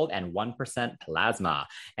 24-karat gold and 1% plasma.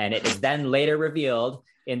 And it is then later revealed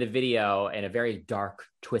in the video in a very dark,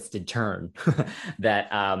 twisted turn that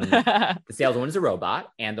the saleswoman is a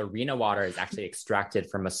robot, and the Rina water is actually extracted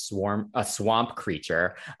from a swamp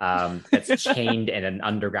creature that's chained in an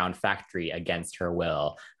underground factory against her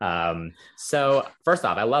will. So first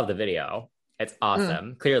off, I love the video. It's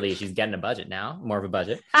awesome. Clearly, she's getting a budget now, more of a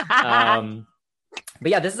budget.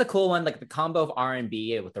 But yeah, this is a cool one. Like the combo of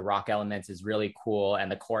R&B with the rock elements is really cool.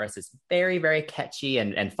 And the chorus is very, very catchy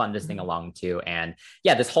and fun to sing along to. And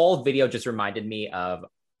yeah, this whole video just reminded me of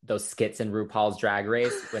those skits in RuPaul's Drag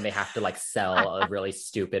Race when they have to like sell a really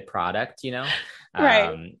stupid product, you know?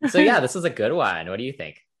 Right. So yeah, this was a good one. What do you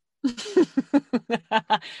think?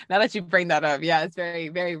 Now that you bring that up, yeah, it's very,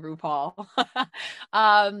 very RuPaul.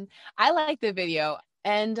 I like the video,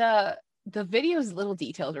 and the video's little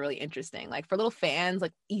details are really interesting. Like for little fans,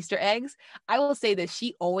 like Easter eggs, I will say that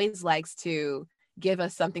she always likes to give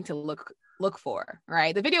us something to look for,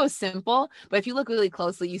 right? The video is simple, but if you look really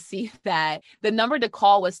closely, you see that the number to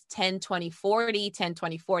call was 10-20-40,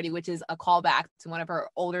 10-20-40, which is a callback to one of her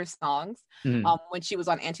older songs when she was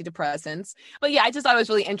on antidepressants. But yeah, I just thought it was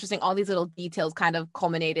really interesting. All these little details kind of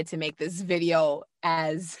culminated to make this video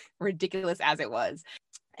as ridiculous as it was.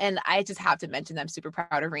 And I just have to mention that I'm super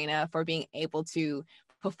proud of Rina for being able to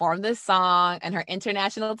perform this song and her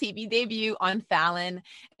international TV debut on Fallon,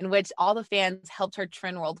 in which all the fans helped her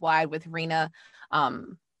trend worldwide with Rina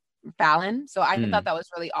Fallon. So I thought that was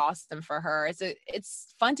really awesome for her.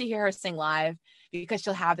 It's fun to hear her sing live because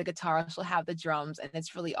she'll have the guitar, she'll have the drums, and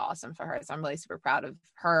it's really awesome for her. So I'm really super proud of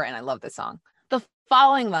her, and I love this song. The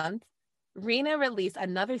following month, Rina released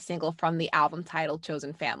another single from the album titled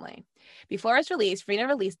Chosen Family. Before its release, Rina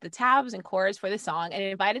released the tabs and chorus for the song and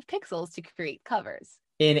invited Pixels to create covers.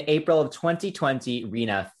 In April of 2020,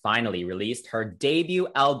 Rina finally released her debut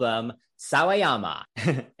album, Sawayama,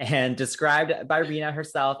 and described by Rina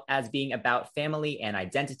herself as being about family and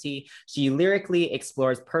identity. She lyrically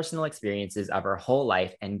explores personal experiences of her whole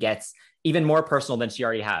life and gets even more personal than she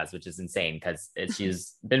already has, which is insane because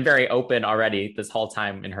she's been very open already this whole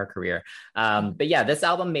time in her career. But yeah, this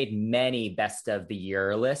album made many best of the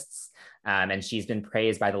year lists. And she's been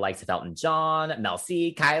praised by the likes of Elton John, Mel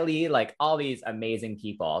C, Kylie, like all these amazing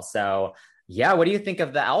people. So yeah, what do you think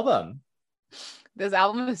of the album? This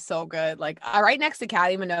album is so good. Like right next to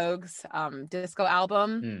Kylie Minogue's disco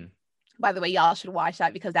album. By the way, y'all should watch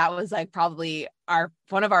that because that was like probably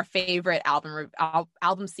one of our favorite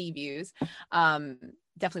album C views.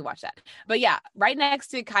 Definitely watch that. But yeah, right next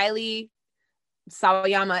to Kylie,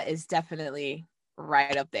 Sawayama is definitely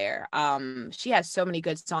right up there. She has so many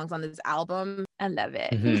good songs on this album. I love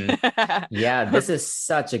it. Yeah, this is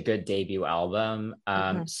such a good debut album.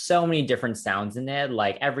 So many different sounds in it.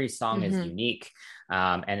 Like every song is unique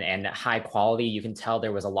and high quality. You can tell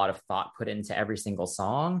there was a lot of thought put into every single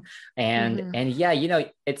song. And yeah, you know,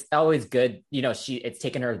 it's always good. You know, it's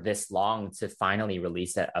taken her this long to finally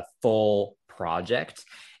release a full project.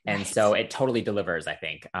 And so it totally delivers, I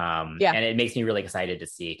think. And it makes me really excited to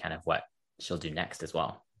see kind of what she'll do next as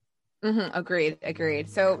well. Agreed.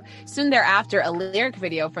 So soon thereafter, a lyric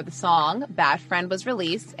video for the song Bad Friend was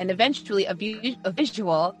released, and eventually a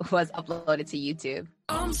visual was uploaded to YouTube.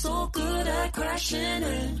 I'm so good at crashing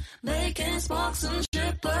and making sparks and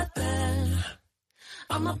shit, but then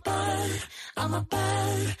I'm a bad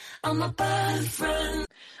friend.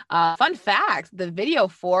 Fun fact, the video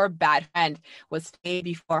for Bad Friend was made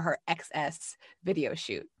before her XS video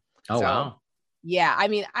shoot. Oh, So, wow. Yeah, I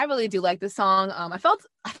mean, I really do like this song. I felt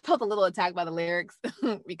a little attacked by the lyrics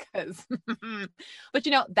because, but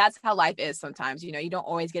that's how life is sometimes. You don't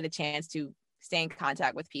always get a chance to stay in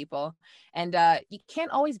contact with people, and you can't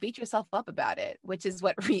always beat yourself up about it, which is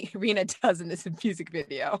what Rina does in this music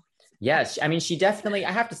video. Yes, I mean, she definitely,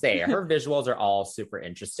 I have to say, her visuals are all super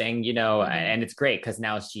interesting, and it's great because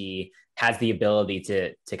now she has the ability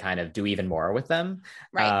to kind of do even more with them.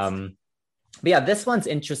 Right. But yeah, this one's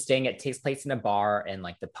interesting. It takes place in a bar in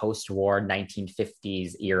like the post-war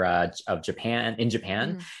 1950s era of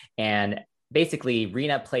Japan. And basically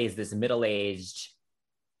Rina plays this middle-aged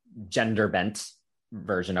gender bent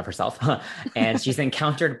version of herself. And she's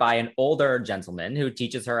encountered by an older gentleman who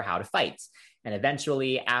teaches her how to fight. And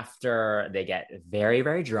eventually, after they get very,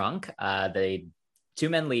 very drunk, the two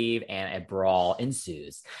men leave and a brawl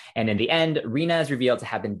ensues. And in the end, Rina is revealed to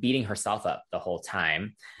have been beating herself up the whole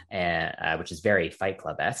time, which is very Fight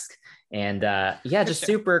Club-esque. And just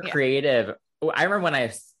super creative. I remember when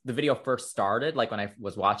the video first started, like when I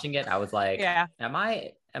was watching it, I was like, am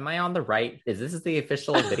I on the right? Is this the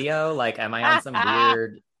official video? Like, am I on some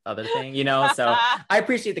weird other thing, So I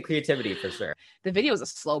appreciate the creativity for sure. The video is a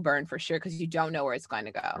slow burn for sure because you don't know where it's going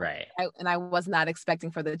to go. Right. I was not expecting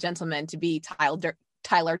for the gentleman to be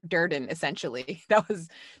Tyler Durden, essentially. That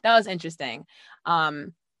was interesting.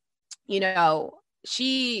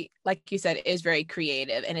 She, like you said, is very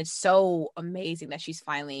creative, and it's so amazing that she's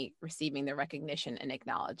finally receiving the recognition and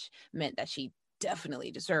acknowledgement that she definitely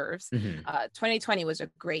deserves. 2020 was a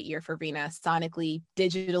great year for Rina, sonically,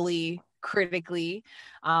 digitally, critically.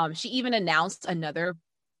 She even announced another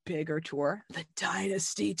bigger tour, the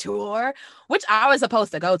Dynasty Tour, which I was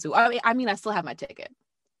supposed to go to. I mean, I still have my ticket.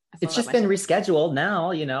 It's just been rescheduled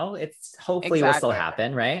now, it's hopefully will still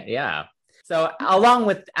happen, right? Yeah. So along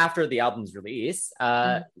with after the album's release,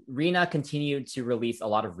 Rina continued to release a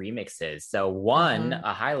lot of remixes. So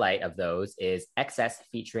a highlight of those is XS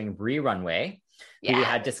featuring Bree Runway, who we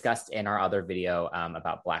had discussed in our other video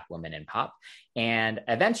about Black women in pop. And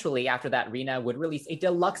eventually after that, Rina would release a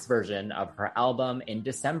deluxe version of her album in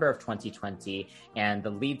December of 2020. And the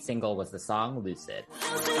lead single was the song Lucid.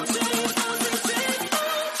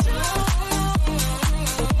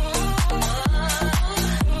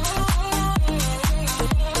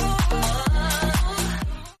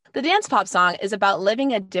 The dance pop song is about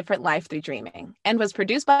living a different life through dreaming and was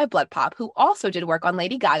produced by Blood Pop, who also did work on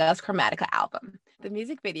Lady Gaga's Chromatica album. The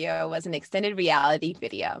music video was an extended reality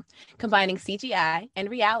video, combining CGI and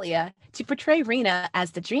realia to portray Rina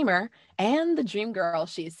as the dreamer and the dream girl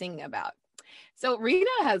she is singing about. So Rina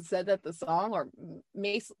has said that the song, or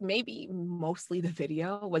maybe mostly the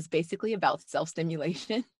video, was basically about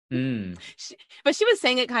self-stimulation. But she was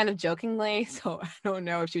saying it kind of jokingly, so I don't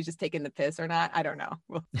know if she was just taking the piss or not. I don't know.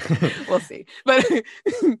 We'll see. But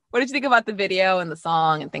what did you think about the video and the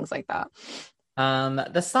song and things like that?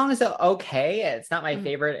 The song is okay. It's not my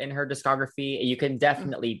favorite in her discography. You can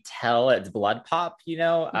definitely tell it's Blood Pop,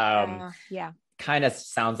 kind of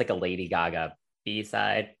sounds like a Lady Gaga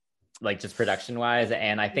B-side, like just production wise.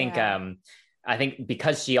 And I think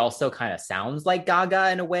because she also kind of sounds like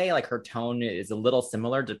Gaga in a way, like her tone is a little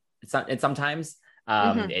similar to sometimes.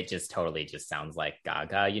 It just totally just sounds like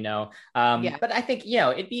Gaga, but I think,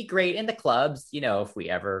 it'd be great in the clubs, if we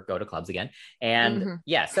ever go to clubs again. And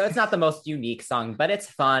so it's not the most unique song, but it's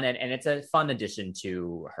fun. And it's a fun addition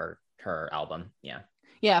to her album.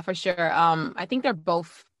 Yeah, for sure. I think they're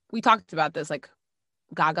both, we talked about this, like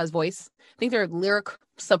Gaga's voice. I think they're lyric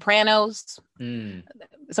soprano. I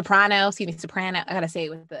gotta say it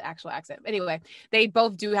with the actual accent. Anyway, they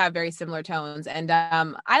both do have very similar tones, and I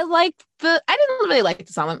didn't really like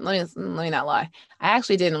the song. Let me not lie. I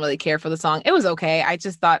actually didn't really care for the song. It was okay. I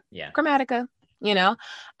just thought Chromatica.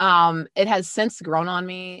 It has since grown on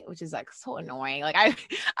me, which is like so annoying. Like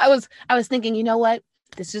I was thinking, you know what?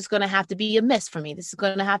 This is gonna have to be a miss for me. This is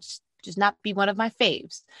gonna have to just not be one of my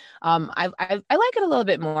faves. I like it a little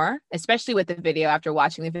bit more, especially with the video. After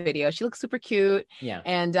watching the video, she looks super cute.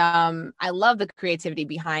 And I love the creativity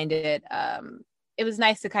behind it. It was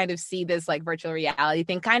nice to kind of see this like virtual reality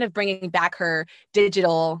thing, kind of bringing back her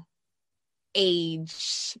digital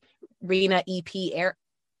age Rina EP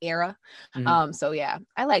era. So yeah,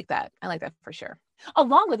 I like that for sure.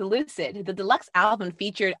 Along with Lucid, the deluxe album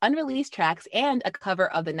featured unreleased tracks and a cover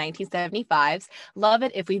of the 1975's Love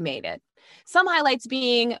It If We Made It. Some highlights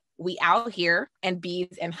being We Out Here and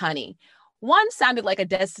Bees and Honey. One sounded like a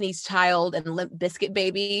Destiny's Child and Limp Bizkit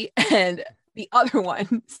baby, and the other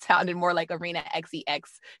one sounded more like Arena XEX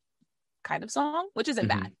kind of song, which isn't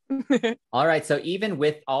bad. All right. So even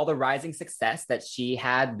with all the rising success that she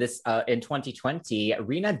had this in 2020,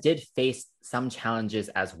 Rina did face some challenges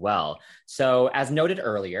as well. So as noted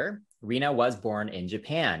earlier, Rina was born in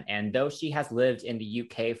Japan. And though she has lived in the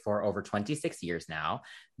UK for over 26 years now,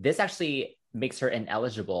 this actually makes her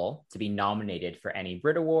ineligible to be nominated for any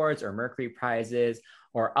Brit Awards or Mercury Prizes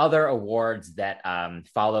or other awards that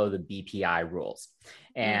follow the BPI rules.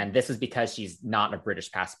 And this is because she's not a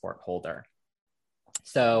British passport holder.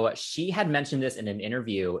 So she had mentioned this in an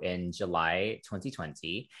interview in July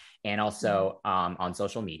 2020 and also on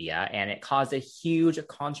social media, and it caused a huge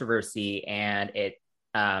controversy. And it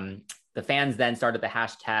the fans then started the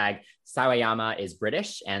hashtag Sawayama is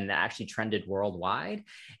British, and that actually trended worldwide.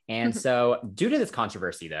 And so due to this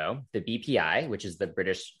controversy, though, the BPI, which is the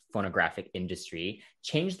British phonographic industry,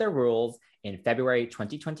 changed their rules in February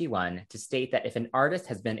 2021 to state that if an artist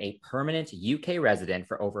has been a permanent UK resident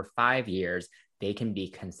for over 5 years, they can be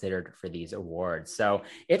considered for these awards. So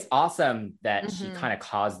it's awesome that she kind of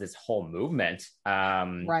caused this whole movement.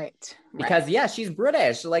 Right. Because yeah, she's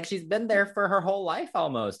British. Like she's been there for her whole life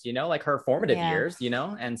almost, you know, like her formative years, you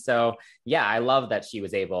know? And so, yeah, I love that she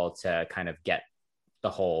was able to kind of get the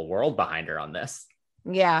whole world behind her on this.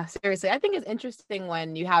 Yeah, seriously. I think it's interesting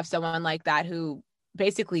when you have someone like that who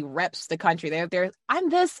basically reps the country. I'm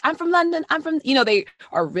from London. They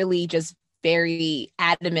are really just very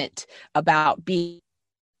adamant about being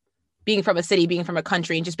from a city, being from a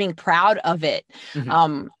country, and just being proud of it.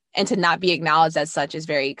 And to not be acknowledged as such is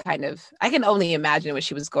very kind of, I can only imagine what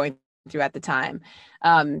she was going through at the time.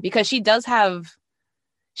 Because she does have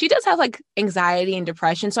like anxiety and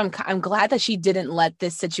depression. So I'm glad that she didn't let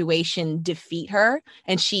this situation defeat her.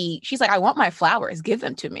 And she's like, I want my flowers, give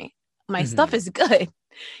them to me. My stuff is good.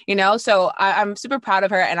 You know, so I'm super proud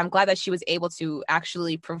of her, and I'm glad that she was able to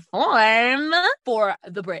actually perform for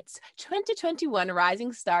the Brits 2021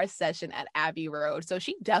 Rising Star session at Abbey Road. So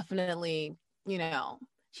she definitely,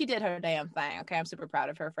 she did her damn thing. Okay, I'm super proud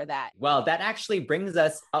of her for that. Well, that actually brings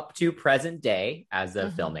us up to present day as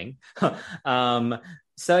of filming.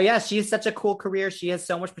 So yeah, she's such a cool career. She has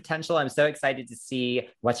so much potential. I'm so excited to see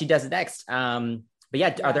what she does next. But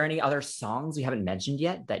yeah, are there any other songs we haven't mentioned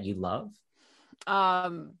yet that you love?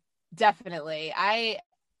 Definitely. I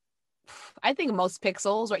think most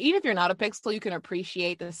Pixels, or even if you're not a Pixel, you can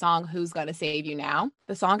appreciate the song Who's Gonna Save You Now.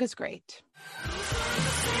 The song is great.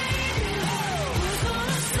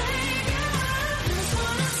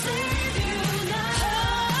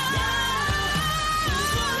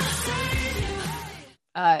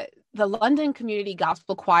 The London Community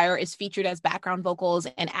Gospel Choir is featured as background vocals,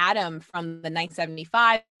 and Adam from the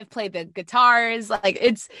 1975 played the guitars.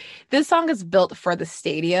 This song is built for the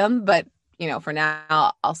stadium, but for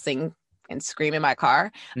now I'll sing and scream in my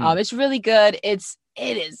car. It's really good. It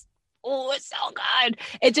is it's so good.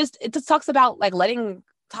 It just talks about like letting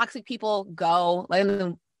toxic people go, letting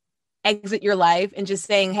them exit your life, and just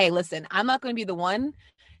saying, hey, listen, I'm not going to be the one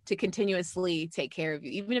to continuously take care of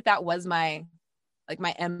you, even if that was my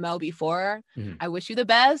MO before. I wish you the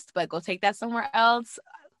best, but go take that somewhere else.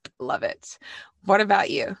 Love it. What about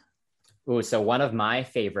you? Ooh, so one of my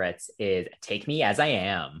favorites is Take Me As I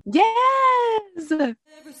Am. Yes.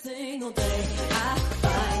 Every single day I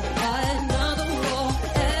fight another war.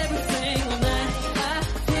 Every single night I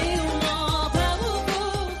feel more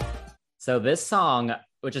powerful. So this song,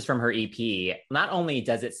 which is from her EP, not only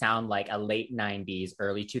does it sound like a late 90s,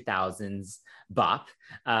 early 2000s bop,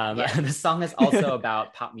 the song is also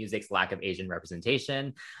about pop music's lack of Asian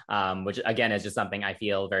representation, which again is just something I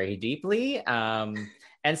feel very deeply.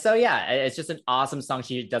 And so, yeah, it's just an awesome song.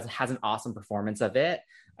 She has an awesome performance of it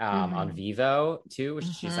on Vivo too, which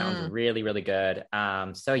she sounds really, really good.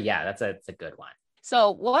 So yeah, it's a good one.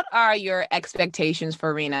 So what are your expectations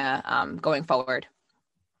for Rina going forward?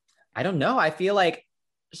 I don't know. I feel like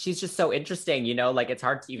she's just so interesting, it's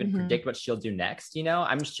hard to even predict what she'll do next.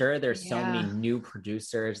 I'm sure there's so many new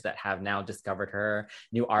producers that have now discovered her,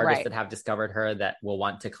 new artists that have discovered her that will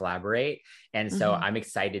want to collaborate. And so I'm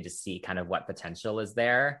excited to see kind of what potential is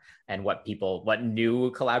there and what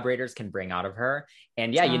new collaborators can bring out of her.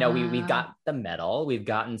 And yeah, we've got the metal, we've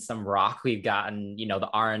gotten some rock, we've gotten, the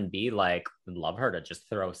R&B, would love her to just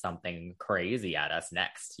throw something crazy at us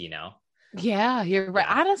next, Yeah, you're right.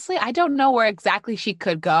 Honestly, I don't know where exactly she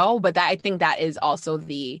could go, but I think that is also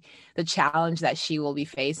the challenge that she will be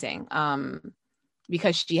facing.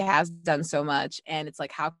 because she has done so much. And it's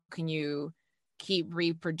like, how can you keep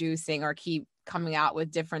reproducing or keep coming out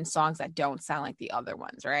with different songs that don't sound like the other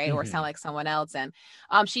ones, right? Or sound like someone else. And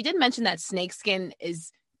she did mention that Snakeskin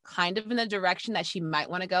is kind of in the direction that she might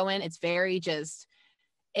want to go in. It's very just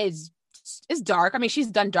is dark. I mean, she's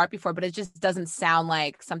done dark before, but it just doesn't sound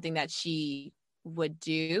like something that she would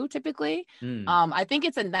do typically. I think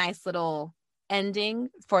it's a nice little ending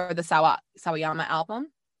for the Sawayama album.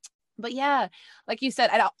 But yeah, like you said,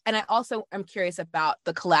 I also am curious about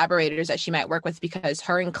the collaborators that she might work with, because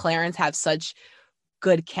her and Clarence have such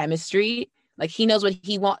good chemistry. Like, he knows what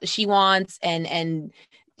she wants, and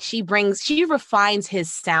she refines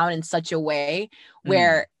his sound in such a way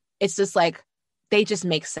where it's just like, they just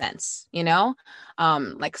make sense, you know?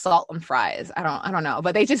 Like Salt and Fries. I don't know,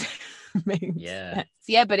 but they just make sense.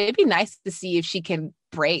 Yeah, but it'd be nice to see if she can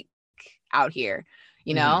break out here,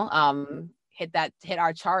 you know? Hit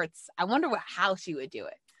our charts. I wonder how she would do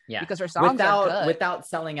it. Yeah, because her songs are good. Without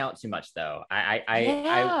selling out too much, though.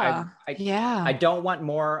 I don't want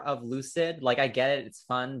more of Lucid. Like, I get it, it's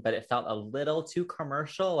fun, but it felt a little too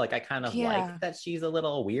commercial. Like, I kind of like that she's a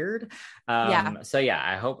little weird. So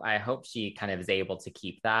yeah, I hope she kind of is able to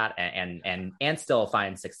keep that and still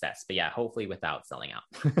find success. But yeah, hopefully without selling out.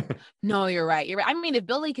 No, you're right. You're right. I mean, if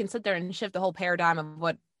Billie can sit there and shift the whole paradigm of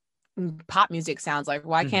what pop music sounds like,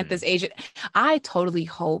 why can't this Asian? I totally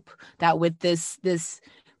hope that with the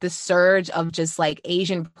surge of just like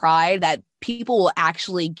Asian pride, that people will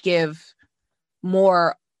actually give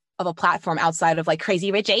more of a platform outside of like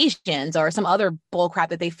Crazy Rich Asians or some other bullcrap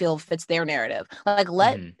that they feel fits their narrative. Like,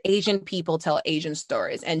 let Asian people tell Asian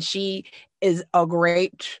stories. And she is a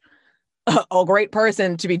great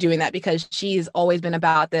person to be doing that, because she's always been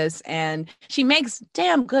about this and she makes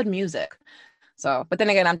damn good music. So, but then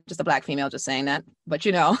again, I'm just a Black female just saying that, but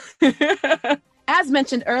you know. As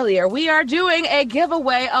mentioned earlier, we are doing a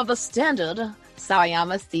giveaway of the standard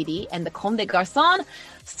Sawayama CD and the Comme des Garçons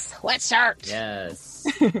sweatshirt. Yes.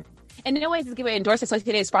 And in no way is this giveaway endorsed,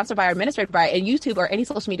 associated, sponsored by, or administered by a YouTube or any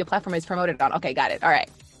social media platform it's promoted on. Okay, got it. All right.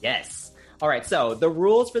 Yes. All right. So the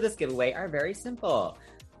rules for this giveaway are very simple.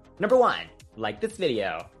 Number 1, like this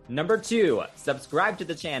video. Number 2, subscribe to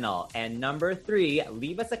the channel. And number 3,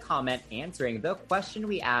 leave us a comment answering the question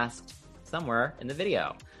we asked somewhere in the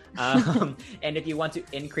video. And if you want to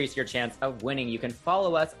increase your chance of winning, you can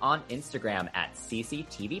follow us on Instagram at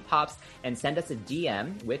CCTVPops and send us a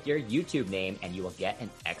DM with your YouTube name, and you will get an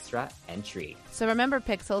extra entry. So remember,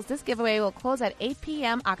 Pixels, this giveaway will close at 8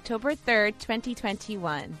 p.m. October 3rd,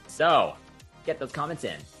 2021. So get those comments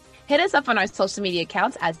in. Hit us up on our social media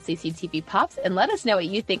accounts at CCTV Pops and let us know what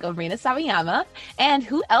you think of Rina Sawayama and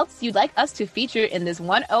who else you'd like us to feature in this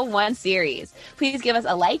 101 series. Please give us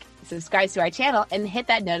a like, subscribe to our channel, and hit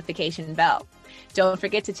that notification bell. Don't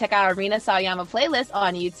forget to check out our Rina Sawayama playlist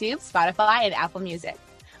on YouTube, Spotify, and Apple Music.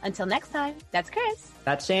 Until next time, that's Chris.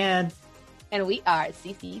 That's Shan. And we are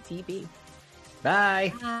CCTV.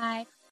 Bye. Bye.